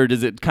solid or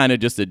does it kind of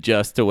just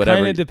adjust to whatever?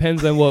 Kind of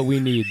depends on what we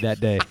need that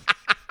day.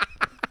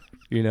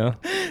 You know?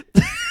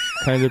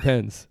 Kind of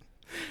depends.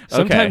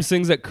 Sometimes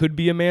things that could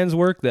be a man's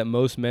work that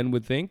most men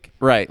would think.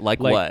 Right. Like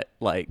Like- what?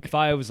 Like If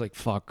I was like,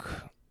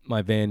 fuck,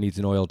 my van needs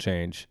an oil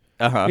change.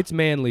 uh-huh. It's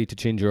manly to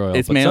change your oil.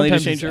 It's but manly to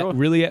sometimes change your oil?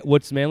 Really,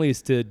 what's manly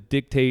is to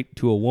dictate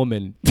to a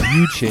woman,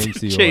 you change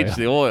the change oil.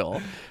 the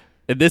oil.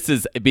 And this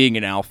is being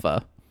an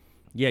alpha.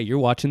 Yeah, you're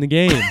watching the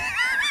game.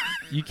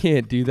 You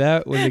can't do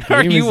that when the game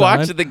Are you is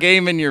watching on. the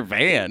game in your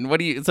van? What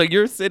do you? So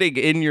you're sitting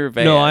in your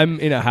van. No, I'm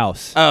in a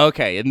house. Oh,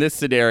 okay. In this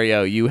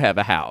scenario, you have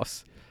a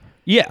house.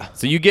 Yeah,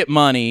 So you get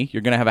money.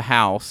 You're gonna have a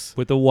house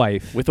with a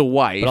wife. with a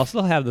wife. But I'll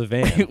still have the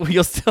van.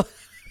 You'll still.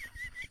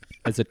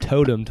 as a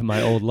totem to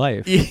my old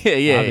life.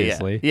 Yeah,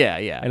 obviously. Yeah.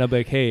 And I'll be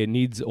like, hey, it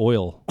needs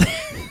oil.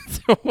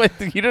 So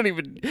you're not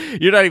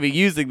even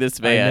using this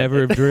van. I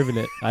never have driven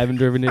it. I haven't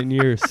driven it in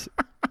years,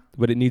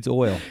 but it needs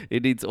oil.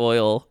 It needs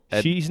oil.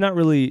 She's not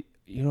really,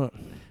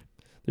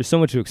 there's so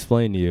much to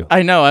explain to you.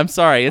 I know. I'm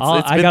sorry. It's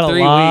I been got 3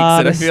 a weeks, lot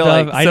and I of feel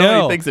stuff. like I so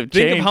know. many things have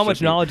changed. Think of how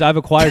much knowledge I've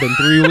acquired in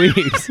 3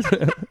 weeks.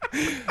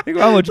 Think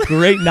of how much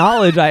great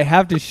knowledge I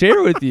have to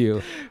share with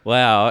you.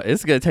 Wow,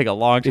 it's gonna take a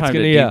long time to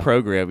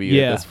deprogram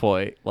you at this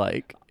point.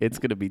 Like, it's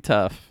gonna be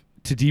tough.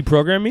 To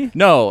deprogram me?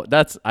 No,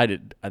 that's not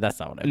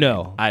what I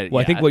No. meant.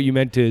 I think what you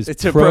meant is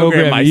to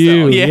program myself.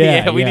 you.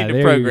 Yeah, we need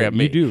to program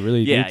me. You do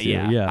really need to.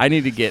 Yeah. I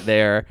need to get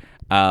there.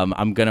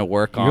 I'm gonna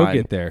work on. You'll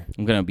get there.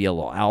 I'm gonna be a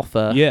little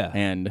alpha. Yeah.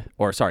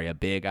 a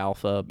big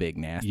alpha, big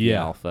nasty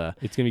alpha.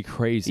 It's gonna be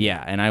crazy.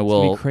 Yeah, and I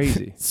will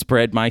crazy.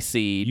 spread my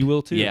seed. You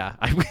will too. Yeah,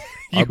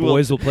 Our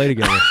boys will play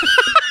together.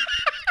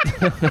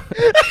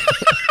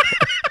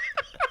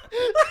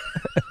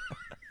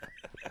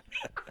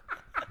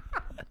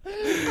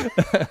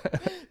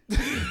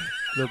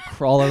 They'll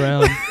crawl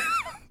around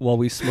while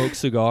we smoke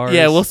cigars.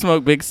 Yeah, we'll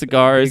smoke big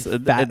cigars.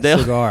 Big fat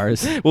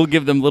cigars. We'll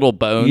give them little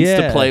bones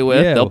to play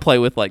with. Yeah. They'll play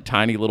with like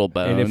tiny little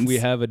bones. And if we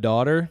have a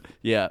daughter,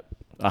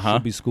 she'll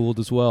be schooled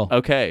as well.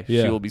 Okay,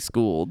 she will be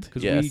schooled.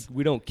 Because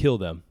we don't kill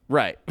them.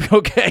 Right.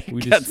 Okay.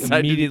 We just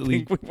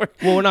immediately.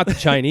 Well, we're not the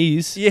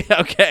Chinese. Yeah.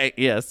 Okay.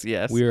 Yes.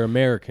 We're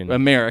American.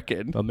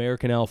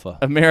 American Alpha.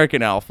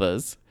 American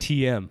alphas.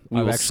 TM.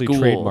 We've actually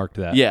trademarked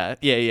that. Yeah.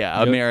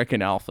 Yep. American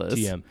alphas.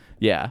 TM.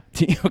 Yeah.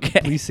 Okay.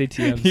 Please say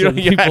TM. You so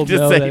people have to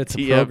know say that it's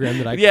TM. a program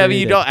that I Yeah, but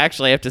created. you don't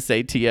actually have to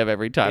say TM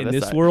every time. In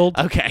this world.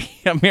 Okay.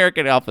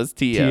 American alphas.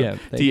 TM.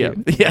 Thank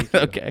you. Yeah. Thank you.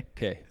 Okay.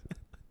 Okay.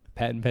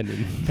 Patent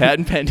pending.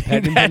 Patent pending.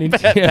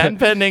 Patent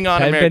pending on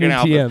Patent American pending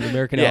alpha. TM.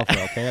 American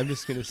Alpha. Okay. I'm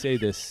just gonna say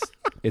this.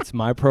 It's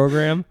my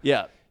program.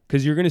 Yeah.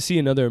 Because you're gonna see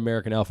another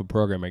American Alpha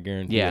program. I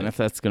guarantee. Yeah, and if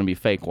that's gonna be a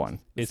fake one,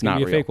 it's not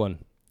gonna be real. A fake one.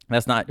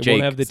 That's not It Jake.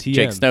 won't have the TM.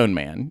 Jake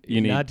Stoneman. You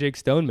need not Jake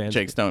Stoneman.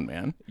 Jake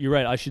Stoneman. You're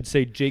right. I should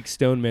say Jake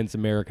Stoneman's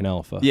American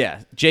Alpha.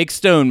 Yeah, Jake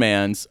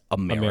Stoneman's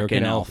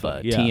American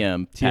Alpha. Yeah.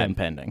 TM. Patent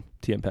pending.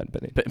 TM patent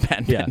pending.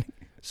 Patent pending.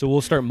 So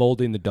we'll start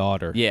molding the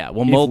daughter. Yeah,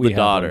 we'll mold the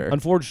daughter.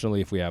 Unfortunately,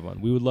 if we have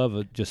one, we would love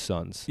just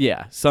sons.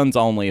 Yeah, sons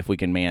only if we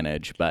can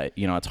manage. But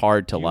it's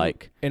hard to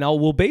like. And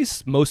we'll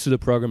base most of the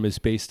program is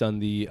based on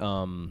the.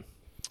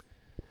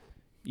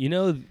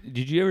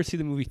 Did you ever see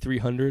the movie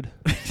 300?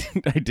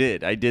 I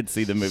did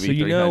see the movie. So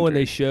 300. when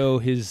they show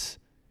his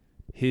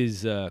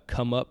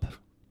come up.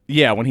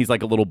 Yeah, when he's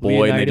like a little boy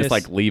Leonidas. and they just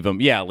like leave him.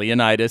 Yeah,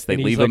 Leonidas. They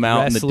leave him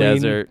out in the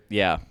desert.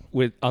 Yeah,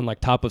 on like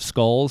top of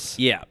skulls.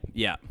 Yeah.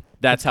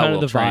 That's how kind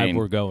we'll of the train. vibe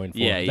we're going for.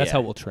 Yeah, That's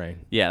how we'll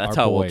train. Yeah, that's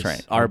our how boys. we'll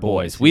train. Our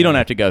boys. We don't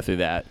have to go through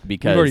that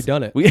because we've already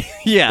done it.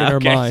 In our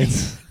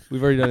minds.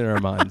 We've already done it in our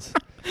minds.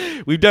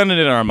 We've done it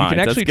in our minds. You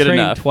can actually that's good train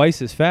enough.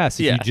 twice as fast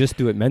if you just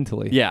do it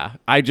mentally. Yeah,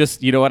 I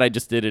just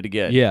did it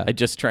again. Yeah, I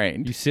just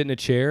trained. You sit in a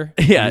chair.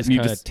 Yeah, and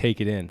you just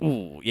take it in.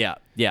 Ooh,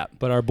 yeah.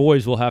 But our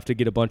boys will have to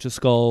get a bunch of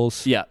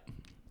skulls. Yeah.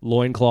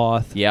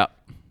 Loincloth. Yeah.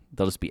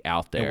 They'll just be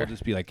out there. And we'll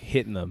just be like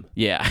hitting them.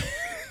 Yeah.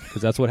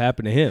 Because that's what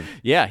happened to him.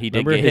 Yeah, he did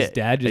Remember get his hit.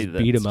 dad just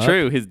beat him up?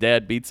 True, his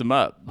dad beats him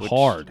up.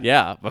 Hard.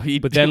 Yeah.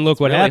 But then look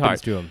what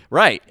happens to him.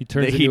 Right. He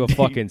turns into a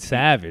fucking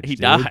savage. He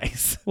dude.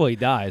 dies. Well, he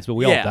dies, but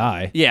we all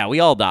die. Yeah, we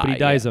all die. But he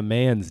dies a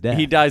man's death.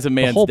 He dies a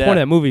man's death. The whole point of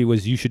that movie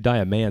was you should die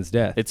a man's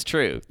death. It's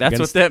true. That's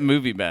what that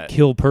movie meant.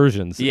 Kill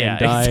Persians and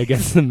die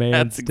against the man's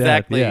That's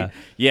exactly. death.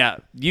 Yeah,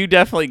 you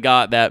definitely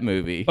got that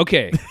movie.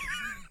 Okay.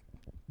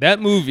 That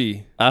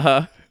movie.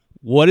 Uh-huh.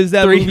 What does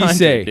that movie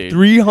say? Dude.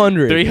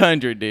 300.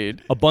 300,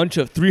 dude. A bunch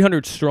of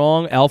 300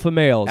 strong alpha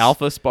males.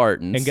 Alpha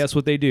Spartans. And guess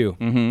what they do?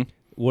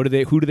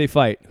 Mm-hmm. Who do they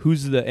fight?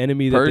 Who's the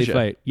enemy that Persia. they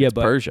fight? Yeah,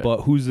 Persia.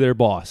 But who's their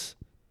boss?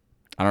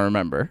 I don't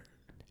remember.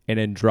 An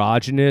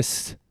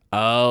androgynous.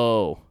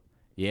 Oh,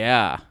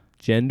 yeah.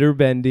 Gender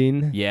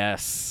bending.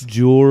 Yes.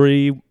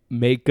 Jewelry,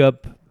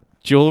 makeup.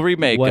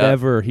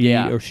 Whatever he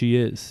or she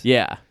is.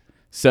 Yeah.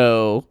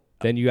 So.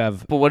 Then you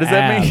have. But what does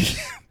that mean?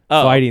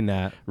 Fighting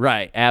that.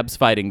 Right. Abs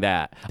fighting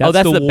that.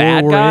 That's the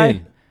bad guy?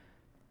 In.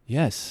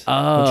 Yes.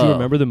 Oh. Don't you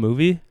remember the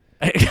movie?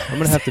 I'm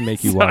going to have to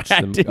make you watch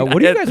them.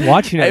 What are you guys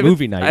watching at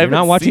movie night? You're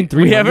not watching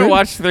 300? We haven't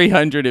watched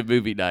 300 at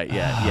movie night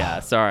yet.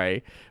 Yeah,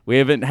 sorry. We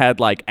haven't had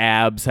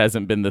abs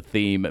hasn't been the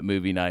theme at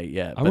movie night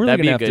yet. I'm really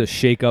going to have to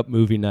shake up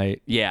movie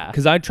night. Yeah.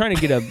 Because I'm trying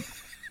to get a...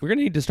 We're going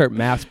to need to start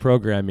mass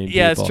programming people.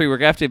 Yeah, it's true. We're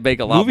going to have to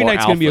make a lot movie more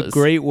night's alphas. going to be a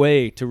great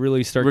way to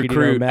really start getting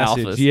our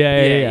message. Alphas.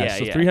 Yeah.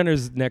 So 300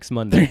 is next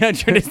Monday.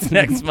 300 is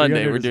next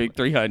Monday. We're doing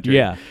 300.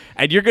 Yeah.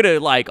 And you're going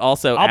to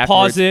also I'll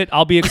pause it.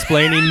 I'll be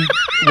explaining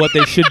what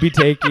they should be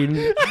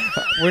taking.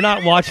 We're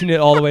not watching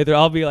it all the way through.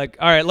 I'll be like,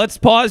 all right, let's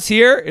pause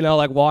here. And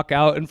I'll walk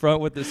out in front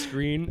with the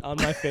screen on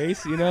my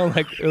face, it'll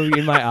be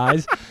in my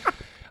eyes.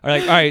 All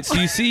right, so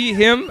you see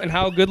him and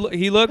how good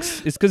he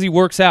looks? It's because he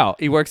works out.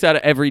 He works out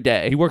every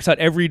day. He works out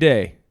every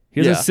day.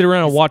 He doesn't sit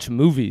around and watch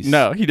movies.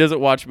 No, he doesn't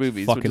watch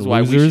movies. Fucking which is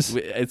why losers.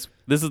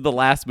 This is the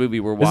last movie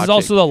we're watching. This is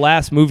also the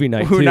last movie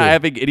night, We're too. not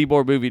having any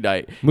more movie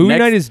night. Movie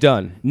night is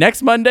done.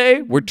 Next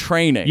Monday, we're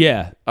training.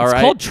 Yeah. All it's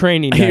right? called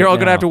training night You're all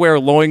going to now. have to wear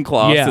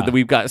loincloths, Yeah. and then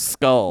we've got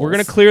skulls. We're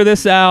going to clear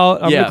this out. I'm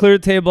going Yeah. to clear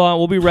the table out.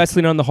 We'll be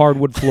wrestling on the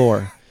hardwood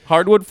floor.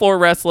 Hardwood floor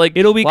wrestling.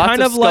 It'll be lots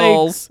kind of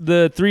skulls. like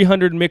the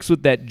 300 mixed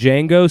with that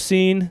Django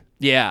scene.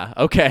 Yeah,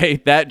 okay.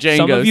 That Django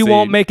Some of you scene.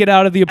 won't make it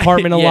out of the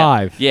apartment Yeah,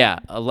 alive. Yeah,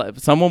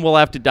 someone will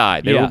have to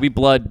die. There Yeah. will be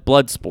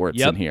blood sports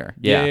Yep. in here.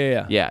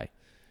 Yeah. Yeah.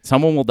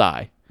 Someone will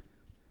die.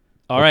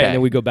 All right, Okay. and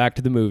then we go back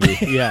to the movie.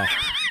 Yeah.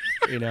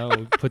 We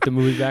put the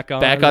movie back on.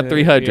 Back on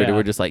 300, yeah. and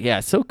we're just like, yeah,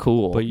 it's so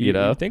cool. But you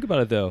know? think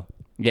about it, though.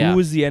 Yeah. Who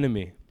was the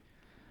enemy?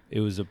 It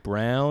was a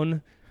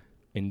brown,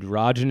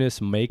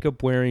 androgynous,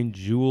 makeup-wearing,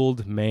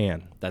 jeweled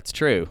man. That's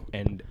true.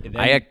 And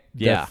then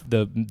yeah.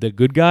 the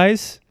good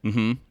guys,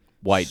 Mm-hmm.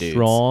 White dudes.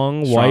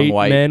 strong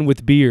white men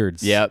with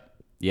beards. Yep.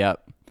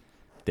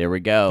 There we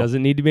go.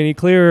 Doesn't need to be any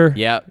clearer.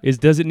 Yep.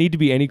 Does it need to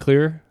be any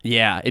clearer?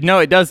 Yeah. No,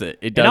 it doesn't.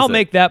 It doesn't. And I'll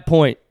make that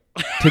point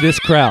to this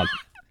crowd.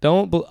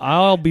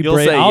 I'll be You'll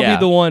brave. say, I'll yeah. be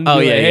the one. Oh,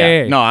 be yeah, like, yeah.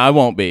 hey, No, I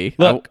won't be.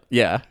 Look.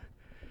 Yeah.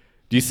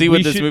 Do you see We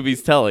what this should-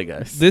 movie's telling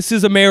us? this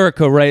is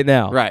America right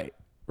now. Right.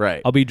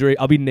 I'll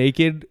be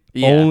naked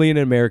Yeah. only in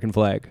an American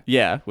flag.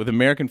 Yeah, with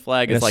American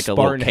flag And is a like a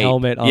Spartan little cape.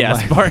 helmet on yeah,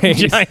 my Spartan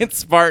face. giant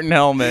Spartan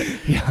helmet,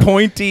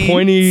 pointy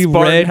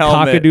Spartan red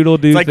helmet.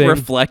 cockadoodle-doo It's like thing.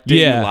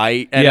 reflecting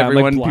light at I'm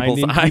everyone, like people's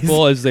blinding eyes.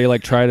 people as they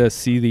like try to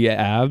see the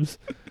abs.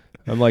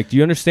 I'm like, do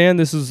you understand?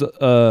 This is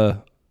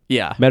a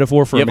Yeah,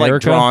 metaphor for you have like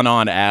America. drawn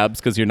on abs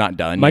because you're not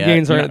done. My yet.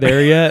 gains aren't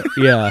there yet.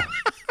 Yeah,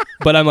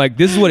 but I'm like,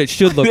 this is what it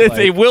should look like.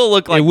 It will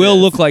look like. It will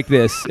this. look like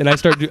this, and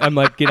I'm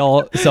like, get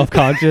all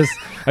self-conscious.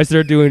 I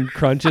start doing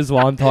crunches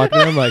while I'm talking.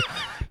 I'm like,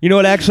 you know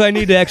what? Actually, I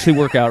need to actually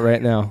work out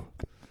right now.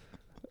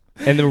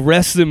 And the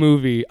rest of the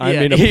movie, I'm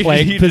Yeah, in a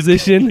plank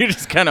position. You're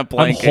just kind of I'm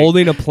planking.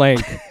 holding a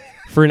plank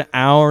for an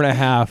hour and a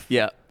half,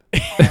 Yeah,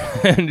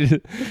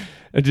 and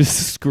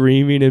just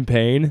screaming in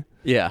pain.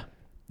 yeah.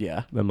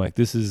 I'm like,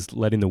 this is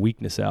letting the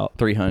weakness out.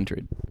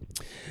 300.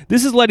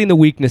 This is letting the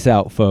weakness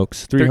out,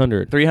 folks.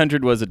 300.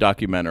 300 was a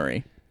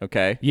documentary.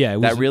 Okay. Yeah,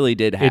 that really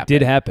did happen. It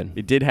did happen.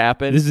 It did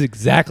happen. This is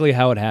exactly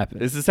how it happened.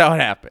 This is how it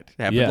happened.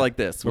 It happened Yeah. like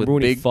this. Remember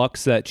with when big, he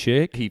fucks that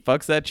chick? he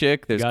fucks that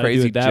chick. There's Gotta do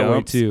crazy it that way,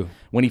 jumps. too.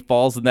 When he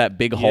falls in that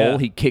big hole,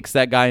 he kicks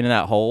that guy into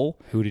that hole.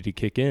 Who did he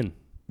kick in?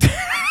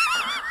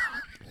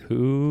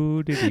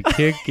 Who did he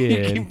kick You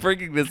in? keep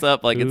bringing this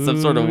up like it's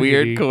some sort of Who did he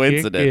weird kick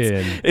coincidence.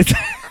 in? It's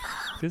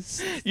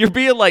This you're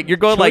being like you're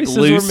going like Choices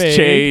were loose made.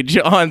 change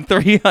on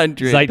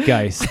 300.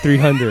 Zeitgeist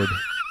 300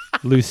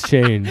 loose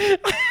change.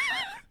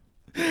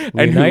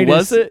 And who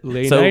was it?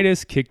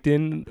 Leonidas kicked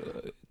in.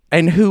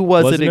 And who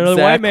was Wasn't it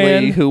another white exactly?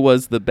 man. Who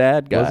was the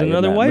bad guy? Wasn't in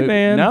another that white movie?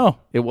 man. No,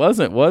 it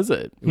wasn't. Was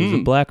it? It was a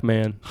black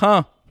man.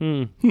 Huh.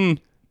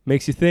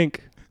 Makes you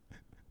think.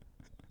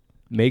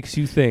 Makes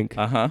you think.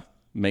 Uh huh.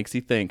 Makes you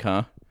think,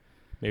 huh?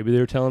 Maybe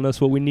they're telling us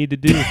what we need to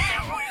do.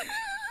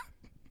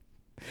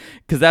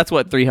 Because that's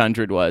what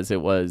 300 was.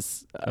 It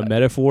was A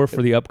metaphor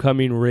for the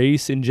upcoming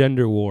race and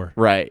gender war.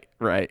 right.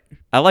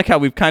 I like how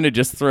we've kind of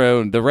just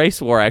thrown the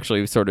race war.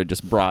 Actually, sort of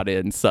just brought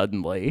in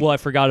suddenly. Well, I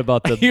forgot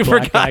about the You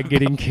black forgot guy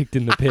getting kicked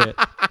in the pit.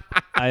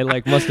 I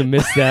must have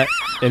missed that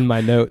in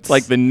my notes.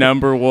 like the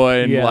number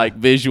one Yeah.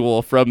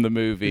 visual from the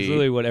movie. It's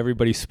really what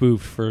everybody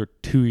spoofed for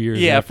 2 years.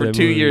 Yeah, after for that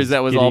 2 movie years,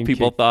 that was all getting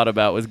people kicked. thought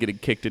about was getting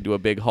kicked into a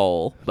big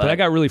hole. But I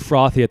got really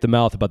frothy at the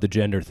mouth about the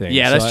gender thing.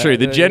 yeah, so that's true.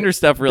 The gender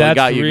stuff really that's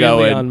got you really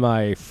going. on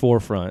my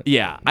forefront.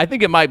 Yeah, I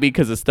think it might be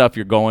because of stuff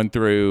you're going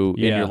through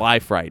in Yeah. your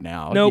life right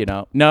now. Nope. You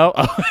know? No?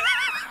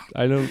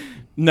 I don't.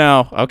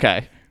 No.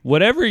 Okay.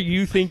 Whatever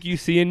you think you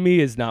see in me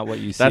is not what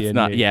you see That's in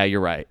not. me. Yeah,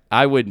 you're right.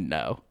 I wouldn't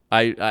know.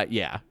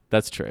 Yeah,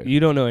 that's true. You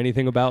don't know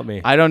anything about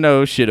me. I don't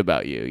know shit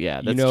about you. Yeah,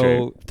 you that's know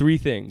true. 3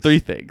 things. 3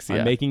 things. Yeah.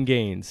 I'm making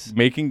gains.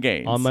 Making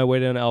gains. On my way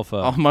to an alpha.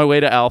 On my way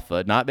to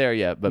Alpha. Not there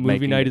yet, but Movie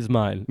making night it. is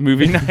mine.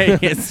 Movie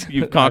night is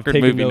you've conquered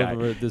taken movie over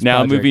night. this Now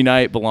project. movie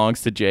night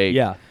belongs to Jake.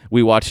 Yeah.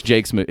 We watched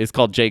Jake's movie. It's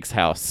called Jake's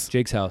House.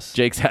 Jake's house.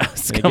 Jake's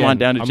House. And Come on again,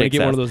 down to I'm gonna Jake's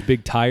get house. one of those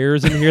big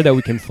tires in here that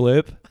we can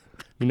flip.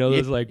 You know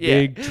those Yeah.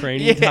 big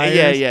training Yeah,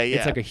 tires? yeah.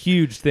 It's like a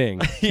huge thing.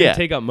 It's Yeah. gonna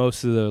take up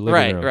most of the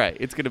living room. Right.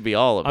 It's gonna be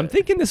all of I'm it.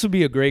 thinking this would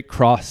be a great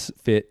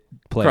CrossFit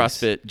place.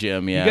 CrossFit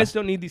gym. Yeah. You guys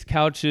don't need these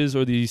couches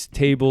or these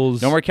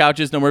tables. No more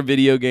couches, no more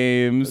video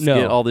games. No.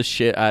 Get all this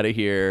shit out of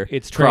here.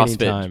 It's training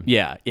CrossFit. time.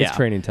 Yeah. It's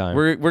training time.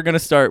 We're gonna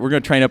start. We're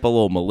gonna train up a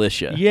little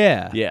militia.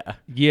 Yeah. Yeah.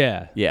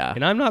 Yeah. Yeah.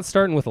 And I'm not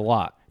starting with a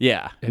lot.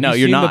 Yeah. Have No, you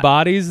you're seen not. the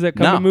bodies that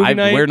come No, to movie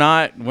night? we're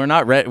not. We're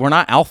not. We're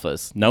not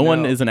alphas. No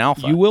one is an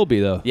alpha. You will be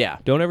though. Yeah.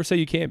 Don't ever say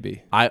you can't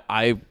be.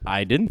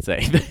 I didn't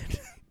say that.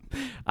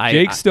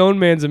 Jake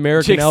Stoneman's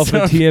American Jake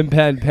Alpha Stone-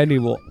 TM Penny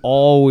will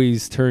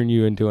always turn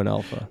you into an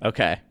alpha.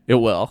 Okay, it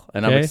will,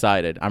 and I'm Okay.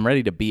 excited. I'm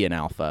ready to be an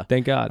alpha.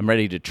 Thank God. I'm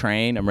ready to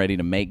train. I'm ready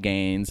to make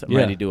gains. I'm Yeah.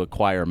 ready to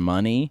acquire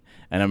money,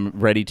 and I'm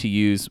ready to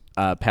use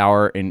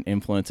power and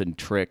influence and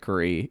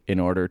trickery in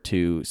order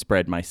to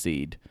spread my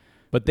seed.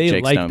 But they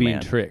Jake like Stone being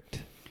Man.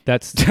 tricked.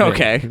 That's the thing.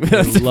 Okay.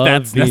 They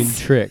love being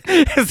tricked.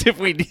 As if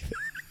we need.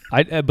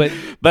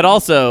 But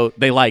also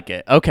they like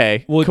it.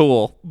 Okay, Well,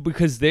 cool.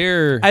 because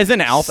they're As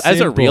an alpha, as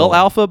a real simple.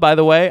 alpha, by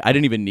the way, I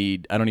don't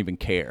even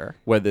care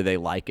whether they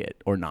like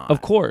it or not.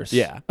 Of course.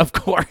 Yeah, of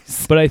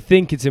course. But I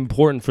think it's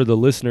important for the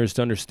listeners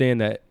to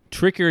understand that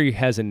trickery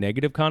has a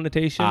negative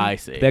connotation. I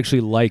see. They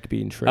actually like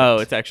being tricked. Oh,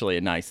 it's actually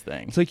a nice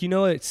thing. It's like, at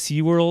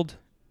SeaWorld,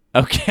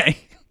 Okay.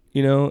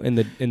 and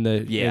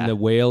the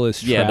whale is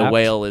trapped. Yeah, the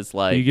whale is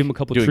like You give him a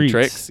couple doing treats.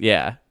 tricks.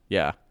 Yeah,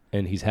 yeah,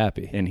 and he's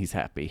happy. and he's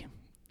happy.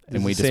 It's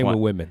And we the just same want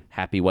with women.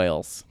 happy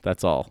whales.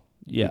 That's all.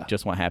 Yeah. We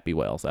just want happy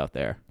whales out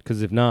there.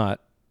 Because if not,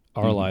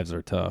 our lives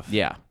are tough.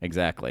 Yeah,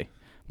 exactly.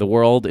 The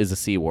world is a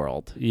sea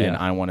world, Yeah. and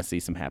I want to see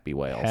some happy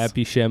whales.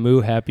 Happy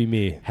Shamu, happy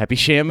me. Happy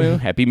Shamu,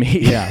 happy me.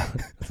 Yeah,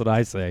 that's what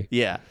I say.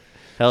 Yeah.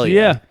 Hell So, yeah.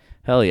 yeah.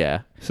 Hell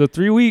yeah. So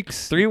 3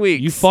 weeks. 3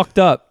 weeks. You fucked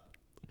up.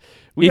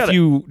 We If gotta-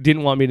 you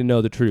didn't want me to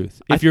know the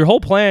truth. If your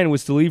whole plan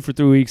was to leave for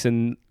 3 weeks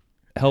and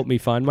help me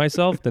find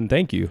myself, then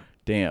thank you,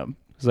 Damn.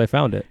 because I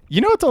found it.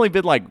 You know, it's only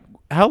been like,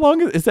 how long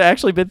has it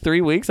actually been?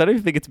 3 weeks? I don't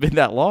even think it's been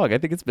that long. I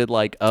think it's been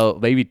like,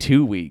 maybe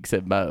 2 weeks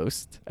at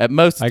most. At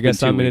most, it's I guess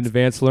been 2 I'm an weeks.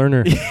 advanced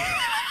learner.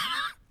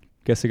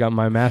 Guess I got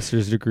my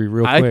master's degree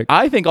real quick.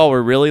 I think all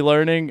we're really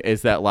learning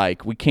is that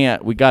like we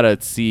gotta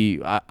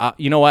see.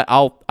 You know what?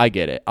 I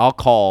get it. I'll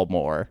call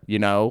more.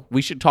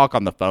 We should talk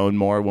on the phone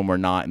more when we're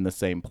not in the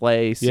same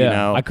place.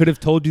 yeah, I could have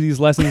told you these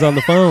lessons on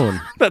the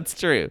phone. That's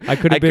true. I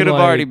could have been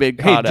like, already been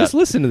caught hey, just up.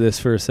 listen to this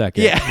for a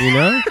second.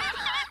 Yeah.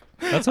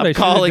 That's what I I'm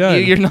should have calling done.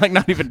 you. You're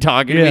not even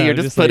talking to me. You're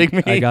just putting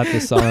like, me. I got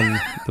this on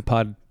the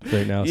pod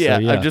right now. Yeah,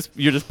 so yeah.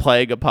 you're just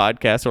playing a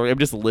podcast, or I'm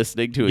just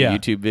listening to a Yeah,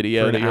 YouTube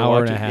video for an that you're hour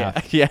and watching. a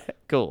half. Yeah,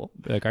 cool.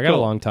 like, I got a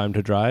Cool. long time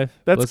to drive.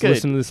 That's Let's good.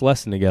 listen to this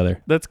lesson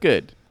together. That's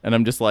good. And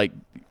I'm just like,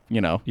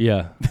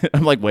 Yeah.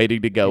 I'm like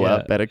waiting to go Yeah.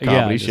 up at a Yeah,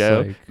 comedy just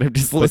show. like- I'm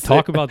just But listening.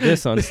 talk about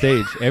this on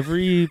stage.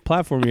 Every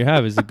platform you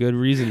have is a good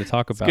reason to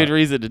talk about. Good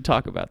reason to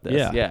talk about this.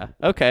 Yeah. Yeah.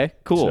 Okay.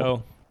 Cool.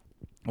 So,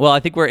 Well,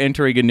 I think we're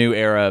entering a new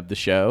era of the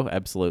show.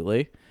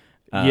 Absolutely.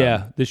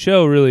 yeah, the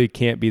show really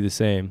can't be the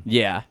same.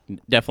 Yeah.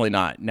 Definitely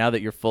not. Now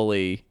that you're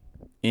fully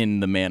in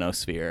the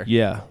manosphere.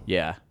 Yeah.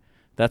 Yeah.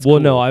 That's Well,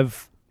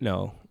 cool.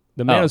 no.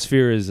 The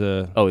manosphere is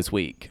it's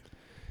weak.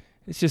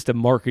 it's just a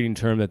marketing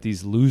term that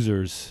these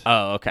losers.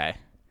 Oh, okay.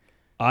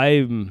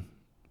 I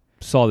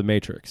saw The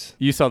Matrix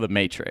You saw the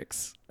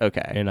Matrix.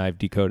 Okay. and I've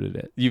decoded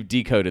it. You've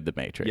decoded the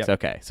Matrix. Yep.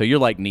 Okay. So you're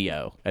like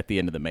Neo at the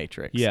end of the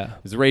Matrix. Yeah.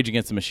 There's Rage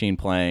Against the Machine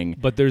playing.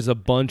 But there's a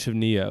bunch of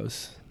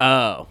Neos.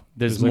 Oh,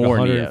 there's like more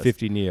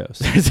 150 Neos.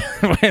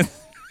 Neos.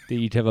 They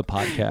each have a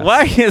podcast.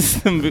 Why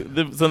is so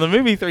the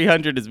movie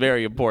 300 is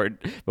very important,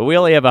 but we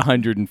only have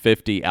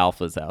 150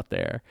 alphas out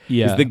there.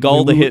 Yeah. Is the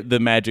goal We to would- hit the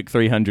magic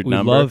 300 We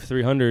number? love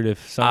 300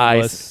 if some I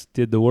of us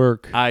did the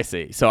work. I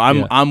see. So I'm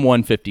Yeah. I'm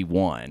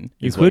 151.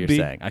 You Is what could you're be.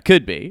 saying. I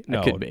could be. No,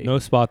 I could be. no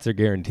spots are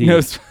guaranteed.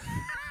 No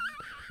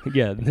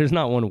Yeah, there's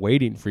not one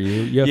waiting for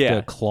you. You have Yeah.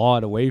 to claw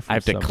it away from I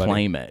have to somebody.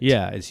 claim it.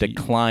 Yeah, it's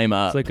climb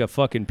up. like a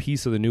fucking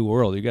piece of the new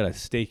world. You got to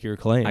stake your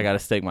claim. I got to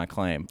stake my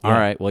claim. Yeah. All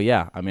right. Well,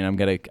 yeah. I mean,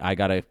 I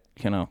got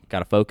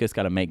to focus,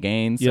 got to make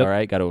gains. Yep. All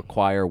right. Got to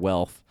acquire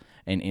wealth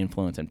and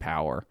influence and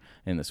power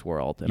in this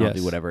world. And I'll do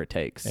Yes. whatever it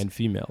takes. And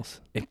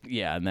females.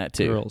 Yeah. And that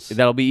too. Girls.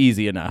 That'll be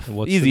easy enough. And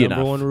what's easy the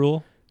number enough. one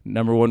rule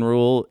Number one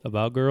rule: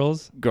 about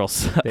girls? girls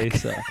suck. They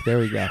suck. There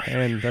we go.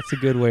 And that's a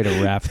good way to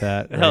wrap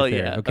that. Right Hell there,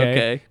 yeah. Okay.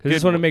 Okay. 'Cause I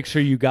just Good want to one. make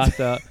sure you got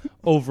the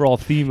overall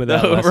theme of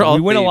that. The lesson. overall We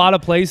went a theme. lot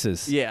of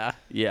places. Yeah.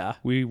 Yeah.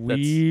 We That's-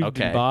 weaved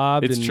okay. and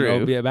bobbed It's and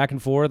true. back and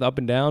forth, up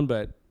and down,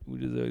 but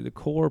the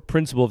core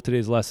principle of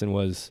today's lesson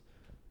was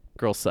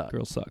Girls suck.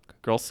 girls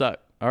suck. Girls suck.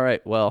 All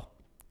right. Well,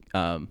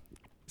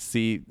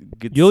 see.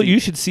 Good. You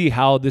should see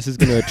how this is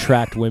going to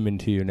attract women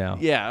to you now.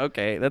 Yeah.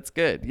 Okay. That's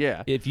good.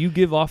 Yeah. If you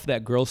give off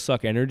that girls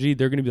suck energy,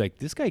 they're going to be like,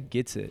 this guy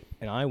gets it,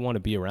 and I want to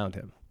be around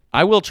him.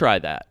 I will try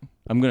that.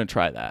 I'm gonna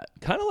try that.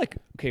 Kind of like,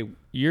 okay,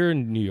 you're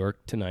in New York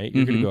tonight.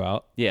 You're going to go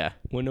out. Yeah.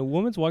 When a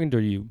woman's walking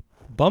toward you,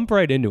 bump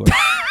right into her.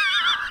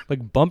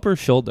 Like bump her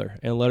shoulder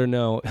and let her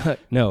know,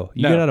 no,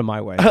 you No. get out of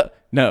my way.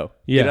 No.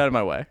 Yeah. Get out of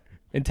my way.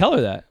 And tell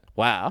her that.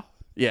 Wow.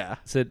 Yeah.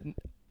 Said,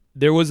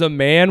 there was a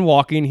man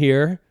walking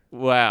here.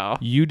 Wow.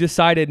 You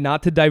decided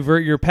not to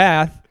divert your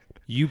path.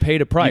 You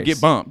paid a price. You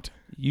get bumped.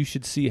 You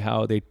should see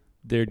how they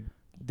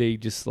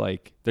just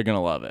like, They're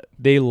gonna love it.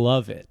 they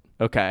love it.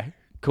 Okay.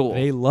 Cool.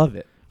 They love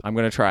it. I'm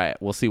gonna try it.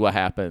 We'll see what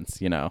happens.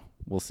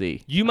 We'll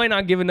see. You might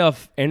not give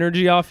enough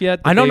energy off yet.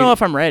 I don't know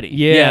if I'm ready.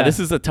 Yeah. This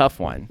is a tough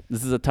one.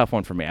 This is a tough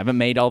one for me. I haven't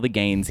made all the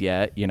gains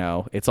yet.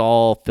 It's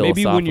all philosophical.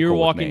 Maybe when you're with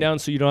walking me. down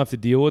so you don't have to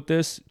deal with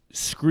this,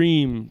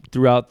 scream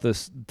throughout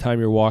this time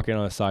you're walking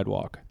on a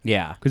sidewalk.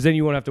 Yeah. Because then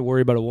you won't have to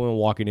worry about a woman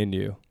walking into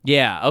you.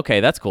 Yeah. Okay.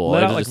 That's cool.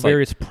 Let It's out like just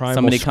various primal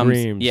somebody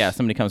screams.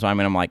 somebody comes by me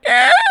and I'm like,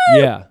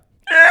 Yeah.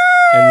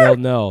 And they'll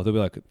know. They'll be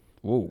like,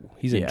 whoa,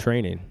 he's in Yeah.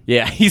 training.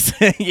 yeah, he's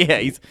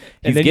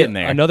And then getting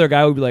there. Another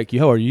guy would be like,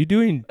 yo, are you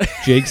doing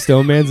Jake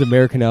Stoneman's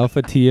American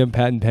Alpha TM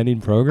patent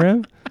pending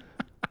program?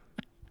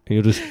 And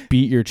you'll just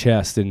beat your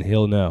chest and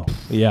he'll know.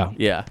 Yeah.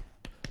 Yeah.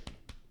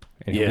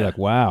 And he'll be Yeah. like,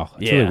 wow,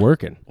 it's Yeah. really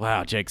working.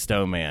 Wow, Jake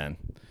Stoneman.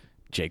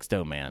 Jake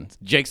Stoneman.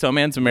 Jake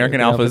Stoneman's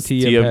American Alpha's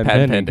Tia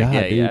Pan Pending. God,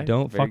 Yeah, dude, yeah.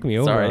 don't Very- fuck me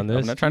over sorry, on this.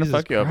 I'm not trying to Jesus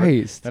fuck you over.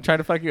 Christ. Not trying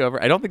to fuck you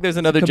over. I don't think there's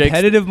another Jake.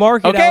 Competitive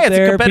market Okay, out it's a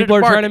there. competitive People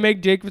are trying market. to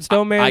make Jake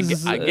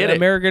Stoneman's I get it.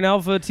 American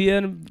Alpha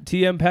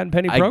TM Patent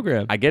Penny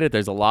program. I get it.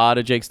 There's a lot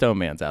of Jake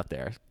Stonemans out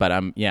there, but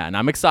I'm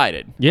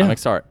excited. Yeah. I'm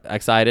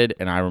excited,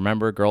 and I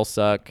remember Girls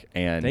Suck,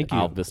 and Thank you.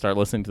 I'll just start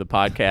listening to the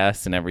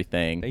podcast and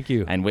everything. Thank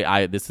you. And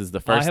this is the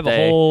I first have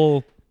day. a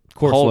whole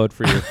course load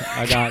for you.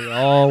 I got it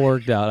all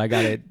worked out. I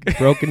got it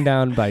broken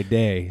down by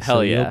day. So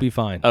Hell yeah. You'll be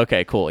fine.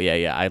 Okay, cool.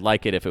 Yeah. I'd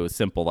like it if it was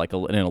simple, like in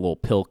a little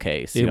pill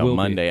case. It will be.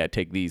 Monday I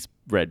take these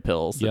red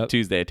pills. Yep.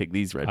 Tuesday I take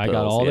these red I pills.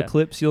 got all the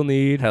clips you'll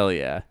need. Hell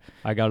yeah.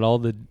 I got all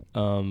the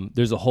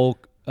there's a whole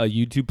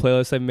YouTube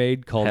playlist I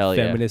made called Hell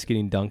yeah. Feminists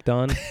Getting Dunked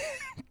On.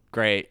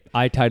 Great.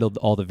 I titled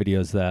all the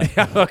videos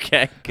that.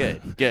 Okay,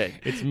 good.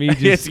 It's me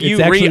just It's you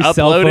actually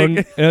re-uploading?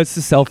 cell phone. It's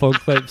the cell phone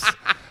clips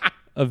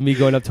of me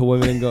going up to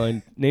women and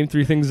going, name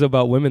 3 things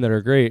about women that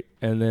are great,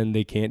 and then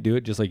they can't do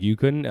it just like you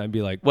couldn't. I'd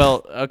be like,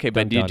 Well, okay,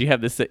 but Done. did you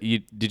have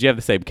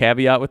the same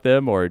caveat with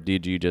them, or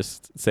did you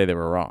just say they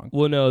were wrong?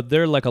 well, no,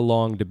 they're like a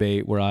long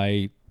debate where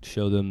I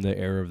show them the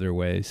error of their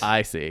ways.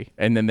 I see.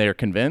 And then they're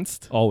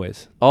convinced?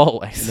 Always.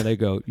 Always. And then I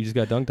go, you just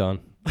got dunked on.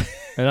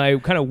 And I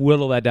kind of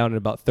whittle that down in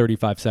about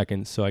 35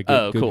 seconds so I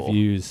get good cool.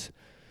 views.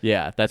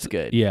 Yeah, that's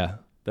good. Yeah.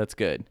 That's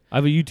good. I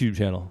have a YouTube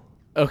channel.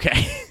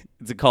 Okay.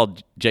 Is it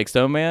called Jake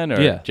Stoneman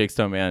or Yeah. Jake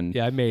Stoneman?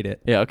 Yeah, I made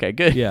it. Yeah, okay,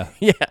 good. Yeah.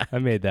 Yeah. I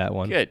made that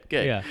one. Good.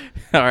 Yeah.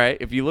 All right.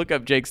 If you look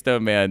up Jake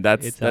Stoneman, It's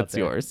out that's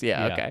there. yours.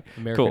 Yeah, okay.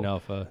 American cool.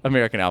 Alpha.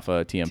 American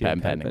Alpha TM Patent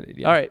Patent Pending. Pending,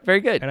 yeah. All right, very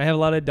good. And I have a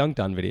lot of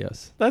dunked on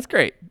videos. That's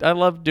great. I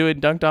love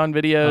doing dunked on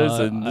videos,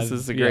 and this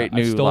is a great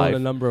new I've stolen life. a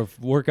number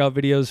of workout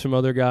videos from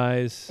other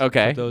guys.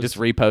 Okay, Put those- just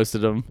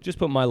reposted them. just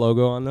put my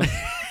logo on them.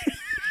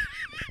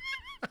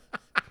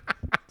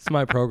 It's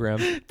my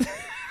program.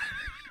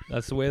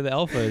 That's the way the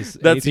alpha is.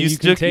 That's Anything you, you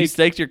can take.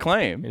 staked your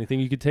claim. Anything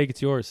you could take,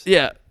 it's yours.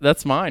 Yeah,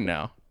 that's mine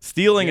now.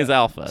 Stealing is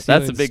alpha. That's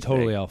Stealing's a big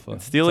totally thing. alpha.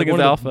 Stealing it's is like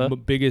one alpha. of the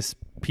biggest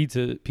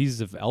pieces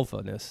of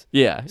alphaness.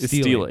 Yeah, it's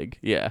Stealing. stealing.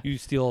 Yeah, You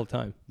steal all the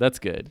time. that's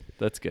good.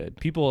 That's good.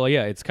 People,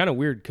 yeah, it's kind of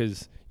weird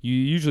because you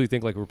usually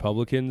think like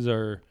Republicans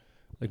are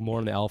like more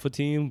on the alpha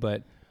team,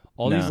 but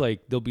all these No.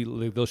 like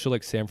they'll show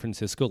like San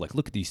Francisco, like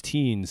look at these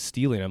teens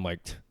stealing. I'm like,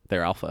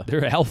 They're alpha.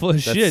 they're alpha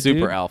as That's shit. super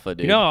dude. alpha,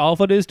 dude. You know how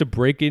alpha it is to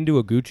break into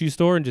a Gucci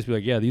store and just be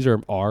like, yeah, these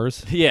are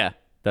ours. Yeah,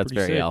 that's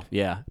Pretty very sick. alpha.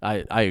 Yeah,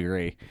 I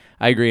agree.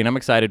 I agree, and I'm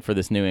excited for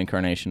this new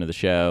incarnation of the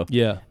show.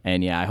 Yeah.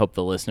 And yeah, I hope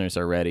the listeners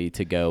are ready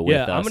to go with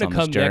Yeah, us I'm gonna on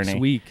come this journey. next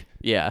week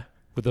Yeah.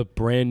 with a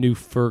brand new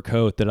fur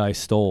coat that I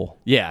stole.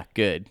 Yeah,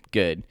 good.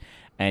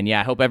 And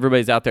yeah, I hope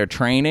everybody's out there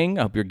training.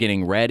 I hope you're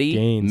getting ready,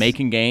 Gains.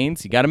 making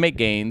gains. You got to make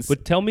gains.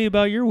 But tell me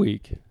about your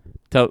week.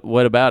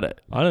 What about it?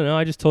 I don't know.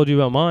 I just told you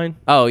about mine.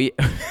 Oh, yeah.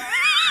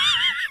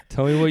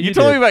 Tell me what you You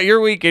told did. me about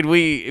your week, and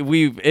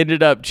we've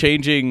ended up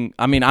changing.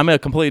 I mean, I'm a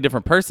completely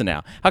different person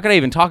now. How could I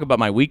even talk about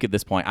my week at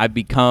this point? I've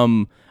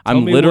become.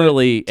 I'm me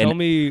literally. what- tell and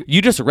me-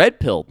 You just red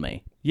pilled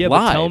me. Yeah,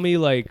 live. but tell me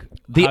like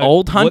The how-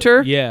 old what-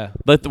 hunter? yeah.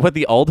 But what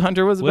the old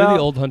hunter was What did about?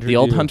 the old hunter The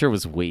old do? hunter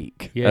was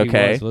weak. Yeah, he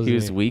okay, was, wasn't he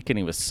was he? weak and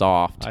he was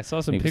soft. I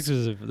saw some He was-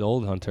 pictures of the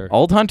old hunter.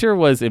 Old hunter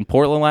was in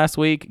Portland last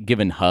week,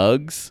 giving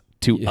hugs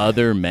to Yeah.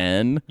 other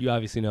men. You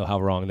obviously know how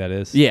wrong that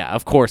is. Yeah,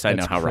 of course I know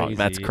That's how wrong.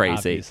 That's crazy,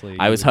 crazy. obviously.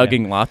 I was Yeah.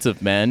 hugging lots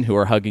of men who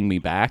were hugging me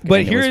back. But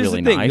and here it was is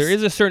really the thing: nice. there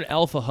is a certain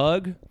alpha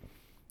hug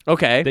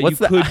okay, that what's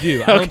you could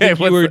do. I don't think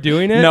you what's were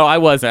doing it. No, I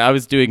wasn't. I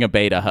was doing a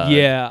beta hug.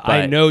 Yeah,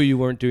 I but- know you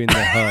weren't doing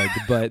the hug,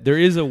 but there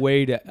is a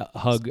way to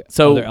hug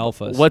So other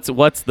alphas.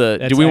 what's the?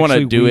 That's do we want to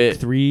actually do week it?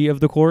 3 of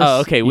the course? Oh,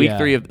 okay. Week Yeah.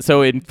 3 of.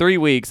 So in 3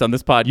 weeks on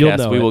this You'll podcast,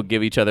 know we it. will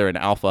give each other an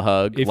alpha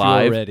hug if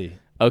live. you're ready.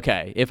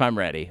 Okay, if I'm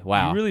ready.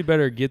 Wow. You really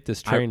better get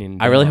this training.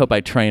 I really down. hope I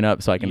train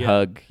up so I can Yeah.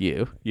 hug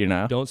you. You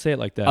know. Don't say it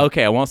like that.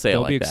 Okay, I won't say it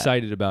Don't like be that.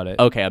 excited about it.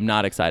 Okay, I'm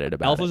not excited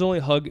about Alphas it. only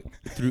hug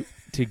through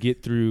to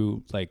get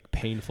through like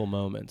painful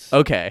moments.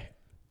 Okay.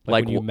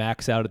 Like when you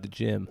max out at the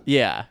gym,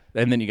 yeah,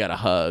 and then you got to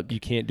hug. you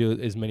can't do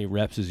as many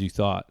reps as you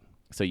thought.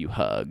 So you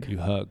hug. You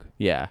hug.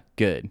 Yeah,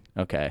 good.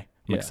 Okay.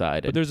 I'm Yeah.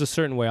 excited. But there's a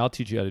certain way. I'll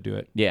teach you how to do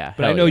it. yeah.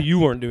 But I hell know yeah. you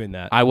weren't doing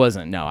that. I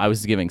wasn't. No, I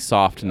was giving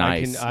soft,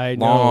 nice, I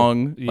know.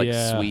 long, like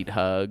Yeah. sweet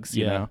hugs.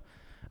 You Yeah. know,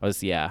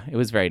 it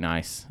was very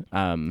nice. It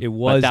but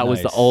was. that was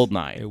the nice. old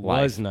night. It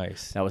life. was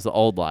nice That was the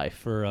old life,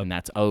 for a, and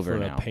that's over for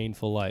now. a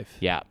painful life.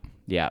 Yeah,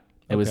 yeah.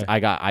 It was. Okay. I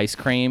got ice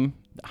cream.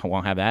 I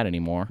won't have that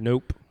anymore.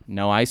 Nope.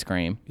 No ice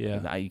cream.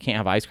 Yeah. You can't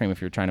have ice cream if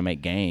you're trying to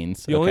make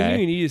gains. The only okay? thing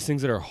you need is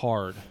things that are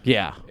hard.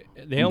 Yeah.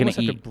 They I'm almost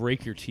gonna have to eat-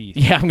 break your teeth.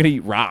 Yeah, I'm gonna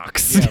eat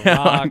rocks. Yeah,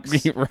 I'm gonna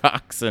rocks. eat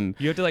rocks and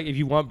You have to like if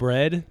you want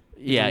bread.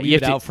 Yeah, leave you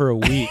it have to- out for a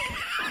week,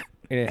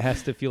 and it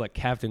has to feel like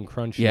Captain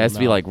Crunch. in yeah, it your has to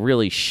be mouth. like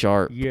really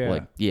sharp. Yeah.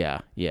 Like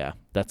yeah.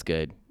 That's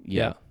good.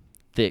 Yeah.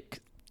 Thick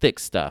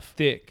stuff.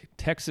 thick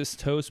Texas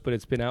toast, but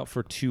it's been out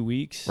for 2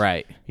 weeks.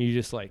 Right. And you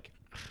just like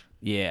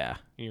Yeah.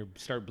 you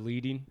start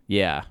bleeding.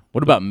 Yeah.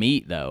 What about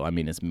meat though? I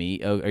mean, is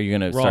meat? Oh, are you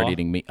gonna Raw. start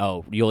eating meat?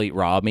 Oh, you'll eat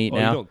raw meat Oh,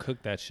 now. you don't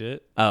cook that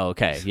shit. Oh,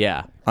 okay.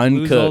 Yeah.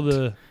 Lose all Uncooked. the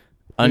good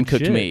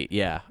Uncooked shit. meat.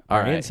 Yeah. All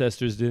Our right.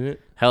 ancestors didn't.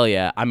 Hell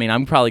yeah. I mean,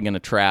 I'm probably going to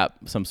trap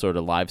some sort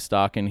of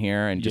livestock in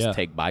here and just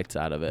take bites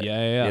out of it.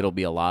 Yeah. It'll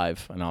be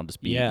alive, and I'll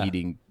just be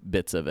eating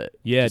bits of it.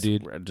 Yeah,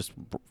 dude. Just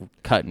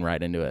cutting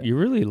right into it. You're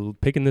really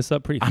picking this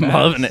up pretty fast. I'm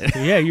loving it.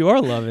 Yeah, you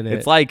are loving it.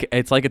 It's like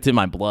it's in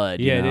my blood.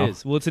 Yeah, you know? it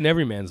is. Well, it's in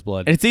every man's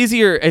blood. It's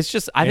easier.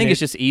 I think it's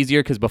just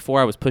easier because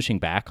before I was pushing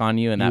back on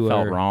you, and that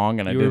felt wrong,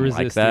 and I didn't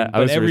like that. I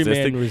was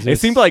resisting. It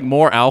seemed like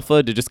more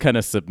alpha to just kind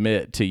of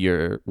submit to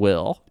your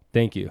will.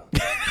 Thank you.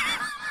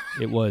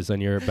 It was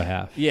on your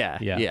behalf.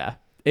 Yeah.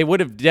 It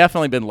would have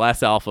definitely been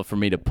less alpha for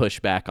me to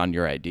push back on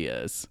your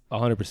ideas.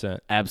 100%.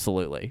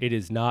 Absolutely. It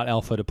is not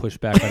alpha to push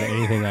back on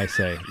anything I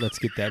say. Let's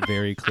get that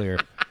very clear.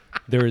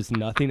 There is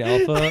nothing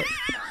alpha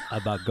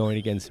about going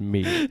against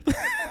me.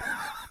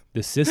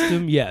 The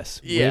system,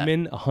 yes. Yeah.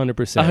 Women, 100%.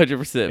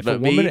 100%. If but a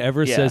woman me,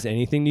 ever says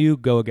anything to you,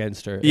 go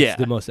against her. It's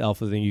the most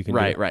alpha thing you can do.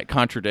 Right.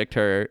 Contradict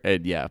her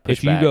and push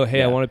if you back. go,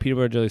 hey, I want a peanut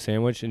butter jelly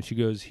sandwich, and she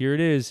goes, here it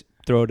is,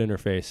 throw it in her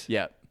face.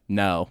 Yeah.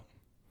 No,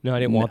 I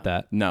didn't want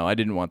that. No, I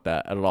didn't want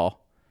that at all.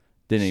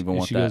 Didn't even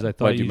want she that. Goes, I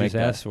thought Why'd you make just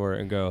that? asked for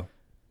it, and go,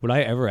 would I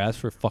ever ask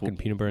for fucking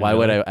peanut butter and Why jelly?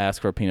 would I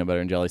ask for a peanut butter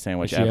and jelly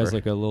sandwich she ever? has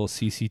like a little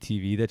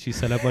CCTV that she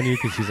set up on you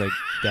because she's like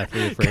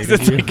deathly afraid of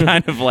it's you. like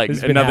kind of like it's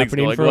been nothing's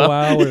happening going for well. a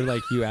while where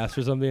like you ask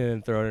for something and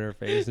then throw it in her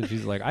face, and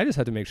she's like, I just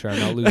have to make sure I'm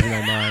not losing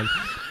my mind.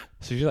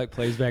 So she like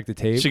plays back the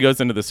tape. She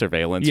goes into the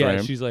surveillance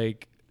room. She's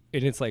like,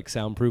 and it's like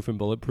soundproof and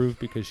bulletproof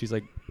because she's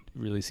like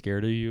really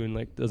scared of you and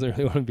like doesn't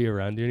really want to be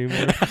around you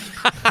anymore.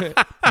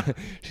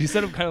 She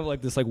set up kind of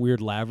like this like weird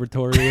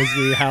laboratory as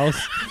your house.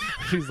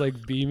 She's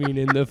like beaming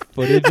in the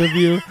footage of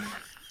you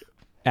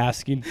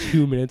asking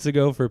 2 minutes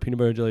ago for a peanut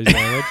butter and jelly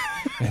sandwich,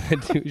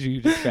 and then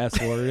you just fast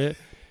forward it.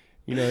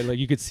 You know, like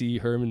you could see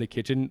her in the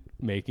kitchen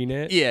making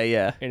it.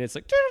 Yeah. And it's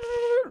like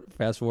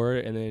fast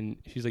forward, and then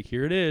she's like,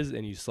 "Here it is,"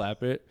 and you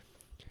slap it,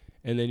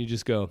 and then you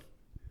just go,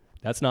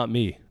 "That's not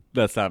me.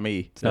 That's not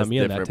me. It's not me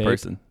on that different tape."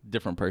 person.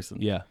 Different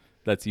person. Yeah,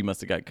 You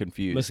must have got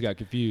confused. must have got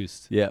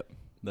confused. Yep.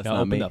 That's Now not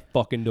open me. the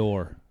fucking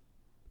door.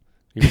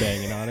 You're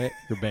banging on it.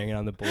 You're banging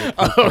on the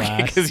bulletproof Okay,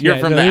 glass. because you're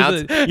from the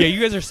outside. Yeah,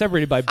 you guys are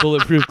separated by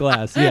bulletproof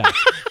glass. Yeah.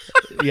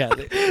 Yeah.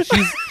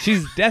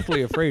 She's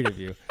deathly afraid of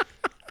you.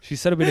 She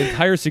set up an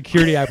entire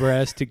security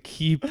apparatus to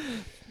keep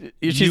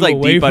She's you like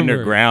away deep from her.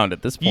 underground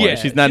at this point. Yeah,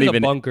 she's not a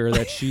even. bunker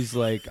that she's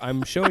like,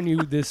 I'm showing you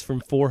this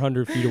from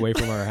 400 feet away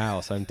from our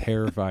house. I'm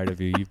terrified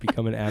of you. You've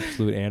become an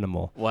absolute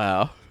animal.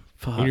 Wow.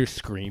 Fuck. And you're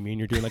screaming.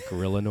 You're doing like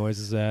gorilla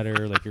noises at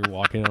her. Like you're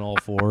walking on all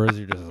fours.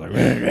 You're just like,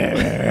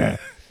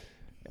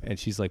 and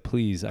she's like,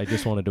 please, I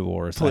just want a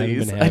divorce.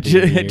 Please, I haven't been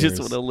happy I just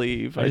in want to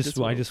leave. years.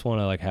 I just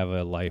want to like have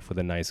a life with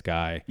a nice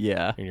guy.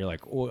 Yeah. And you're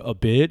like, oh, a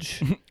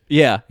bitch?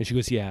 Yeah. And she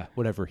goes, yeah,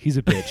 whatever. He's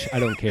a bitch. I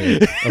don't care.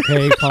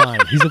 Okay, fine.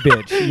 He's a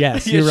bitch.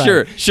 Yes, you're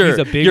right. Sure. He's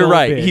a big You're old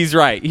right. bitch. He's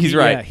right. He's Yeah,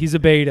 right. he's a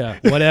beta.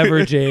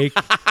 Whatever, Jake.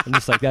 I'm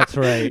just like, that's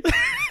right.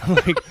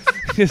 Like,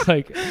 just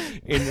like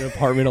in an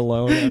apartment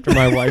alone after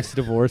my wife's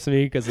divorced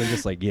me because I'm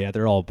just like, yeah,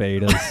 they're all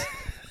betas.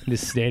 I'm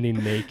just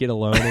standing naked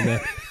alone in an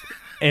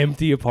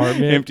empty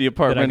apartment.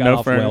 That I got no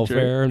off furniture.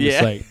 welfare. I'm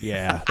just like,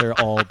 yeah, they're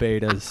all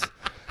betas.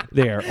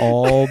 They are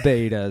all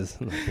betas.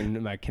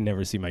 And I can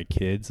never see my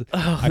kids.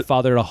 I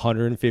fathered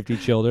 150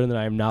 children, and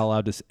I am not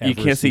allowed to ever You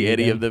can't see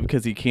any them. of them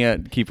because you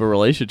can't keep a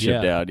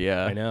relationship down.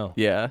 Yeah. I know.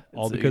 Yeah.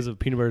 All because of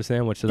peanut butter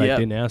sandwich that I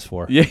didn't ask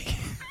for. Yeah.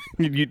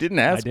 You didn't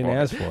ask I didn't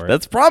ask for it.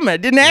 That's the problem. I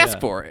didn't ask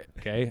for it.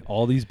 Okay,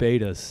 all these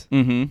betas.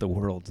 Mm-hmm. The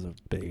world's a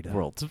beta.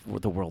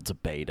 The world's a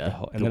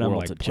beta. And then I'm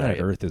like, planet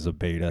Earth is a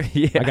beta.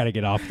 Yeah. I gotta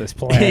get off this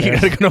planet. You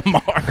gotta go to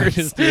Mars.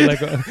 Just do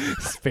like a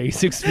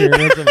space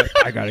experience. I'm like,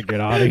 I gotta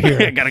get out of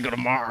here. I gotta go to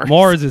Mars.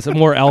 Mars is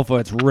more alpha.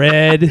 It's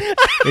red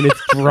and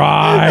it's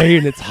dry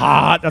and it's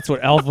hot. That's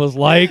what alpha's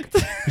like.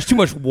 There's too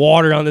much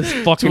water on this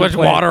fucking Too much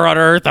planet. water on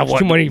Earth. There's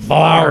too many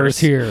flowers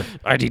here.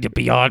 I need to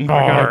be on I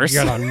gotta Mars.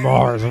 get on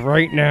Mars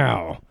right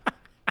now.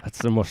 That's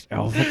the most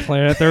alpha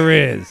planet there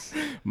is.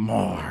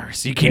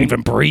 Mars. You can't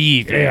even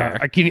breathe there.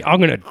 I'm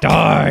gonna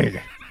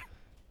die.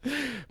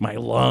 My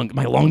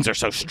lungs are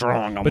so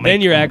strong. But then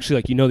you're actually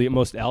like, the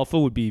most alpha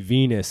would be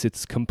Venus.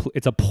 It's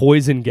it's a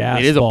poison gas.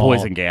 It is ball. a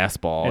poison gas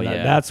ball. And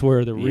yeah, that's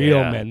where the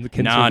real men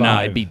can survive. No,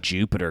 it'd be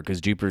Jupiter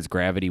because Jupiter's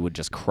gravity would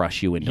just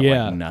crush you into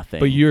like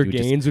nothing. But your You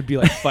would gains would be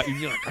like,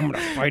 you're like, I'm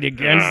gonna fight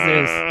against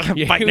this.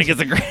 Yeah, fighting against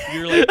the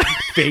your like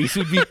face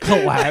would be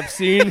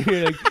collapsing.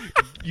 You're like,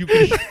 you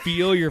could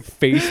feel your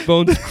face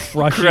bones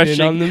crushing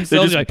in on They're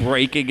themselves. just You're like,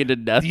 breaking into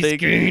nothing. these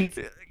gains,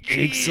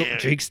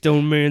 Jake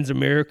Stoneman's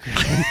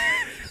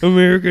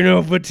American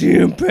Alpha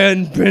Team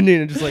patent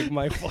pending, and just like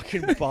my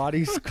fucking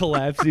body's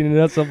collapsing, and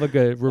that's like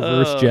a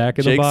reverse Jack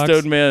in the Box. Jake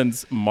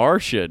Stoneman's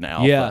Martian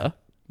Alpha.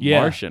 Yeah.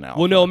 Martian Alpha.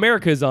 Well, no,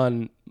 America's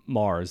on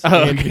Mars.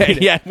 Oh, okay.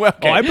 Yeah. Well,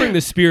 okay. Oh, I bring the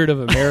spirit of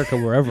America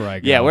wherever I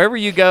go. Yeah, wherever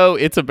you go,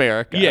 it's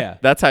America. Yeah.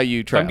 That's how you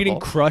If travel. I'm getting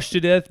crushed to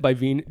death by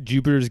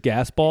Jupiter's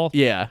gas ball.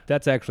 Yeah.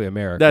 That's actually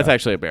America. That's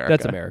actually America.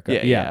 That's America.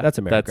 Yeah, that's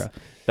America.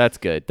 That's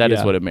good. That is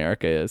Yeah. what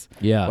America is.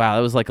 Yeah. Wow,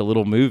 that was like a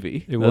little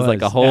movie. It That was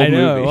like a whole I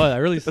know, movie. It was. I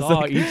really saw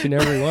like- each and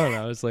every one.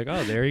 I was like,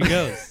 oh, there he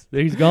goes.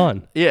 There he's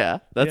gone. Yeah,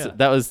 Yeah.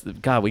 that was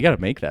God. We got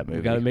to make that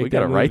movie. gotta make we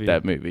gotta that write movie.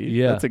 that movie.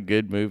 Yeah. That's a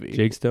good movie.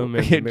 Jake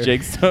Stoneman's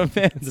Jake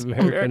Stoneman's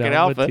American American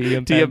Alpha, Alpha.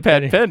 T.M. T.M.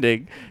 Pending.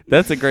 Pending.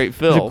 That's a great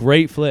film. It's a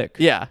great flick.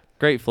 Yeah,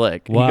 great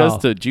flick. Wow. He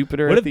goes to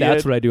Jupiter. What at if the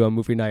that's end. what I do on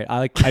movie night?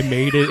 I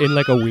made it in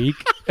like a week.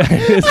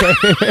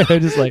 I'm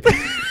just like,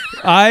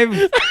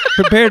 I've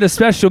prepared a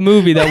special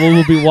movie that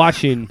we'll be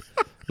watching.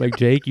 Like,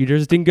 Jake, you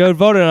just didn't go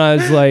vote, and I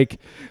was like,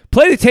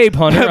 play the tape,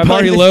 Hunter. I've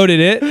already loaded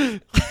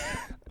it.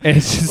 And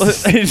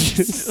it's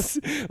just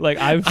like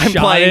I'm I'm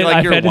shot playing it. like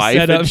I've your had to wife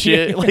set and up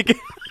shit. Like,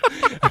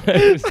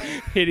 I was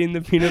hitting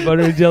the peanut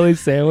butter and jelly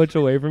sandwich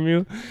away from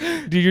you.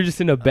 Dude, you're just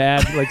in a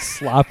bad, like,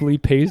 sloppily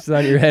pasted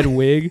on your head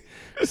wig,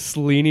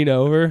 leaning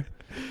over.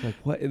 Like,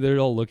 what? They're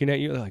all looking at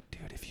you. They're like,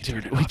 dude, if you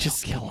turn it we off,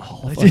 just you'll kill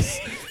all of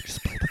just- us.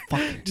 Just play the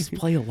fucking... just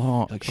play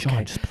along. Like,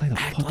 Sean, just play the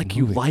Act fucking like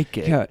you movie. like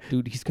it. Yeah,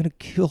 dude, he's going to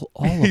kill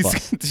all of He's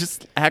us.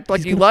 just act like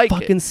He's you gonna like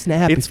fucking it.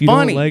 snap It's if you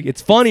funny. don't like it.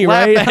 It's funny,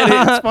 Laugh right? at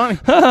it.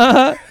 It's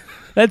funny.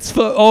 That's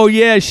oh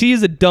yeah,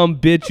 she's a dumb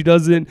bitch who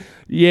doesn't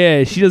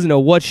she doesn't know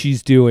what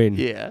she's doing.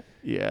 Yeah.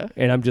 Yeah.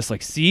 And I'm just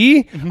like,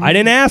 see, I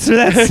didn't ask for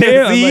that.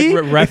 Sam. I'm See?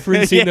 like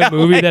referencing Yeah, the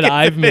movie like that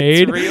I've it's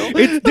made. real.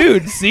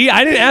 Dude, see,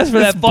 I didn't ask for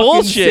that fucking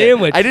Bullshit.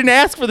 sandwich. I didn't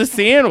ask for the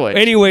sandwich.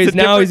 Anyways, It's a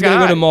now he's different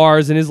gonna go to guy.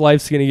 Mars and his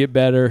life's gonna get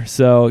better.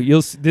 So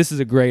this is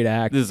a great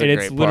act. This is a and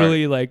great it's part.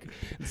 literally like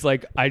it's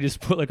like I just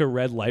put like a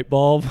red light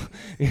bulb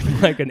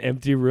in like an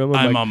empty room.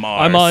 I'm like, on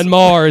Mars. I'm on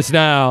Mars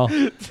now.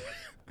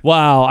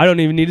 Wow, I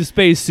don't even need a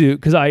spacesuit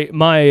because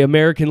my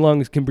American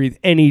lungs can breathe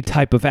any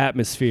type of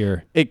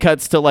atmosphere. It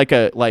cuts to like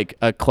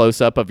a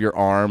close up of your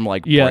arm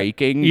like Yeah.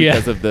 breaking Yeah.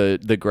 because of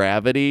the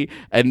gravity,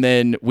 and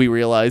then we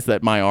realize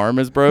that my arm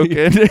is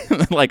broken.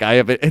 Like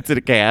it's in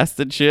a cast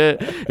and shit.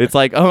 It's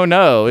like, oh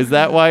no, is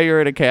that why you're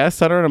in a cast,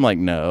 Hunter? And I'm like,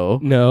 no.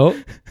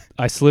 No,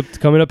 I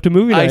slipped coming up to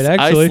movie night.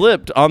 Actually, I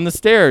slipped on the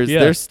stairs. Yeah.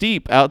 They're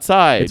steep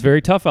outside. it's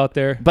very tough out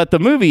there. But the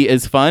movie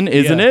is fun,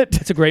 isn't Yeah.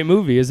 it? It's a great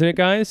movie, isn't it,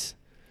 guys?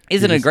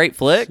 Isn't it a just- great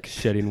flick?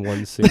 Shedding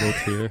one single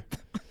tear.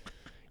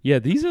 Yeah,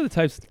 these are the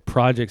types of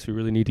projects we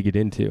really need to get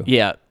into.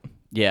 Yeah.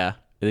 Yeah.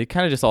 They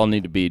kind of just all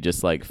need to be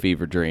just like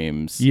fever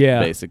dreams. Yeah.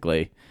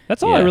 Basically.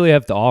 That's all I Yeah. really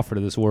have to offer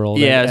to this world.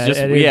 Yeah. At- It's just,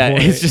 at any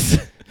point. it's just,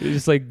 It's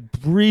just like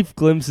brief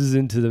glimpses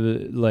into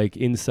the like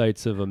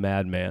insights of a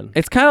madman.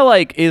 it's kind of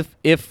like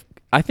if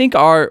I think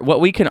what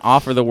we can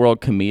offer the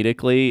world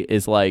comedically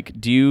is like,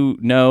 do you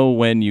know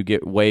when you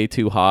get way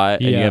too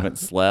hot and you Yeah. haven't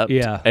slept?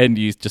 Yeah. And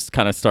you just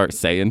kind of start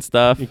saying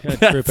stuff. You kind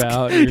of trip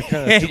out. And you're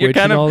kind of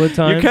twitching all the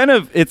time. You're kind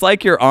of, it's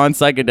like you're on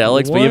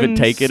psychedelics, but you haven't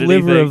taken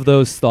sliver anything. of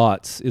those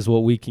thoughts is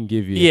what we can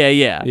give you. Yeah.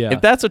 Yeah.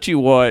 If that's what you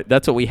want,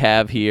 that's what we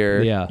have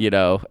here. Yeah.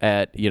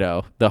 At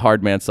the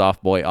Hardman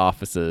Soft Boy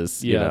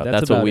offices. Yeah, that's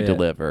that's what about we it.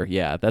 deliver.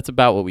 Yeah, that's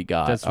about what we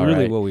got. That's all really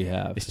right? what we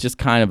have. It's just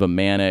kind of a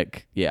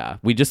manic. Yeah,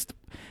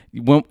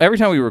 every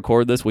time we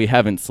record this, we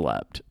haven't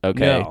slept.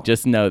 Okay, No.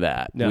 just know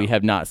that No. we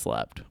have not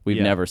slept. We've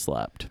Yeah. never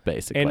slept,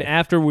 basically. And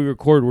after we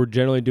record, we're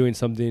generally doing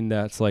something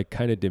that's like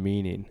kind of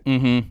demeaning.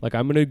 mm-hmm. Like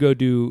I'm gonna go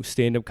do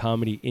stand-up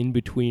comedy in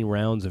between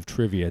rounds of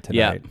trivia Yeah,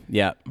 tonight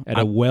yeah. at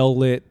a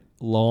well-lit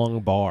long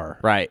bar.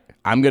 Right.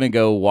 I'm gonna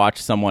go watch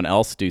someone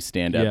else do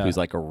stand up Yeah. who's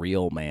like a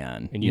real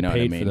man. And you you know what I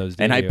paid for mean? those,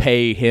 and didn't I you?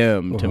 pay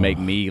him to make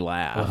me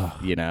laugh.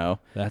 You know,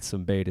 That's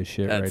some beta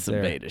shit that's right some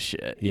there. beta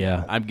shit.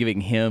 Yeah. I'm giving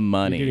him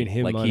money. giving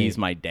him like money. he's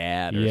my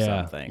dad or Yeah,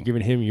 something.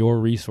 giving him your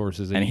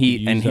resources that and you he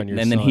can and use he, on your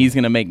and then son. he's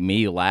gonna make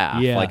me laugh.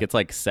 Yeah. Like it's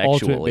like Ultimate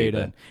sexual beta.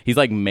 even. He's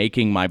like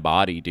making my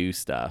body do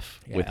stuff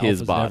Yeah, with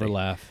his alphas body. never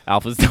laugh.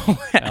 Alphas don't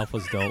laugh.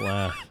 Alphas don't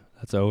laugh.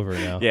 That's over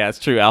now. Yeah, it's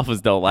true.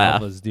 Alphas don't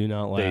laugh. Alphas do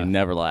not They laugh.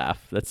 never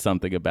laugh. That's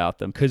something about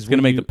them. 'Cause It's gonna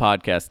when make you- the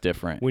podcast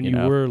different. When you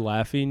know? were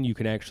laughing, you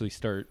can actually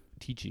start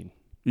teaching.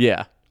 yeah,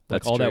 Like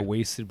that's all true. that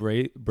wasted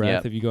breath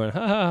Yep. of you going,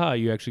 ha ha ha,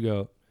 you actually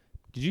go,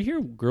 did you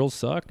hear girls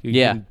suck? You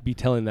Yeah. can be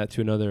telling that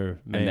to another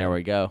man. And there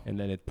we go. And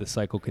then the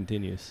cycle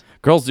continues.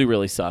 Girls do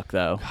really suck,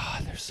 though.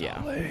 God, they're so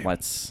Yeah, lame.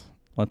 let's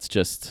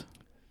just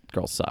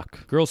girls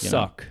suck. Girls you know?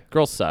 suck.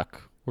 Girls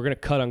suck. We're going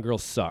to cut on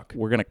girls suck.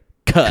 We're gonna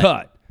cut.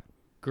 Cut.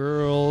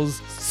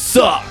 Girls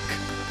Suck.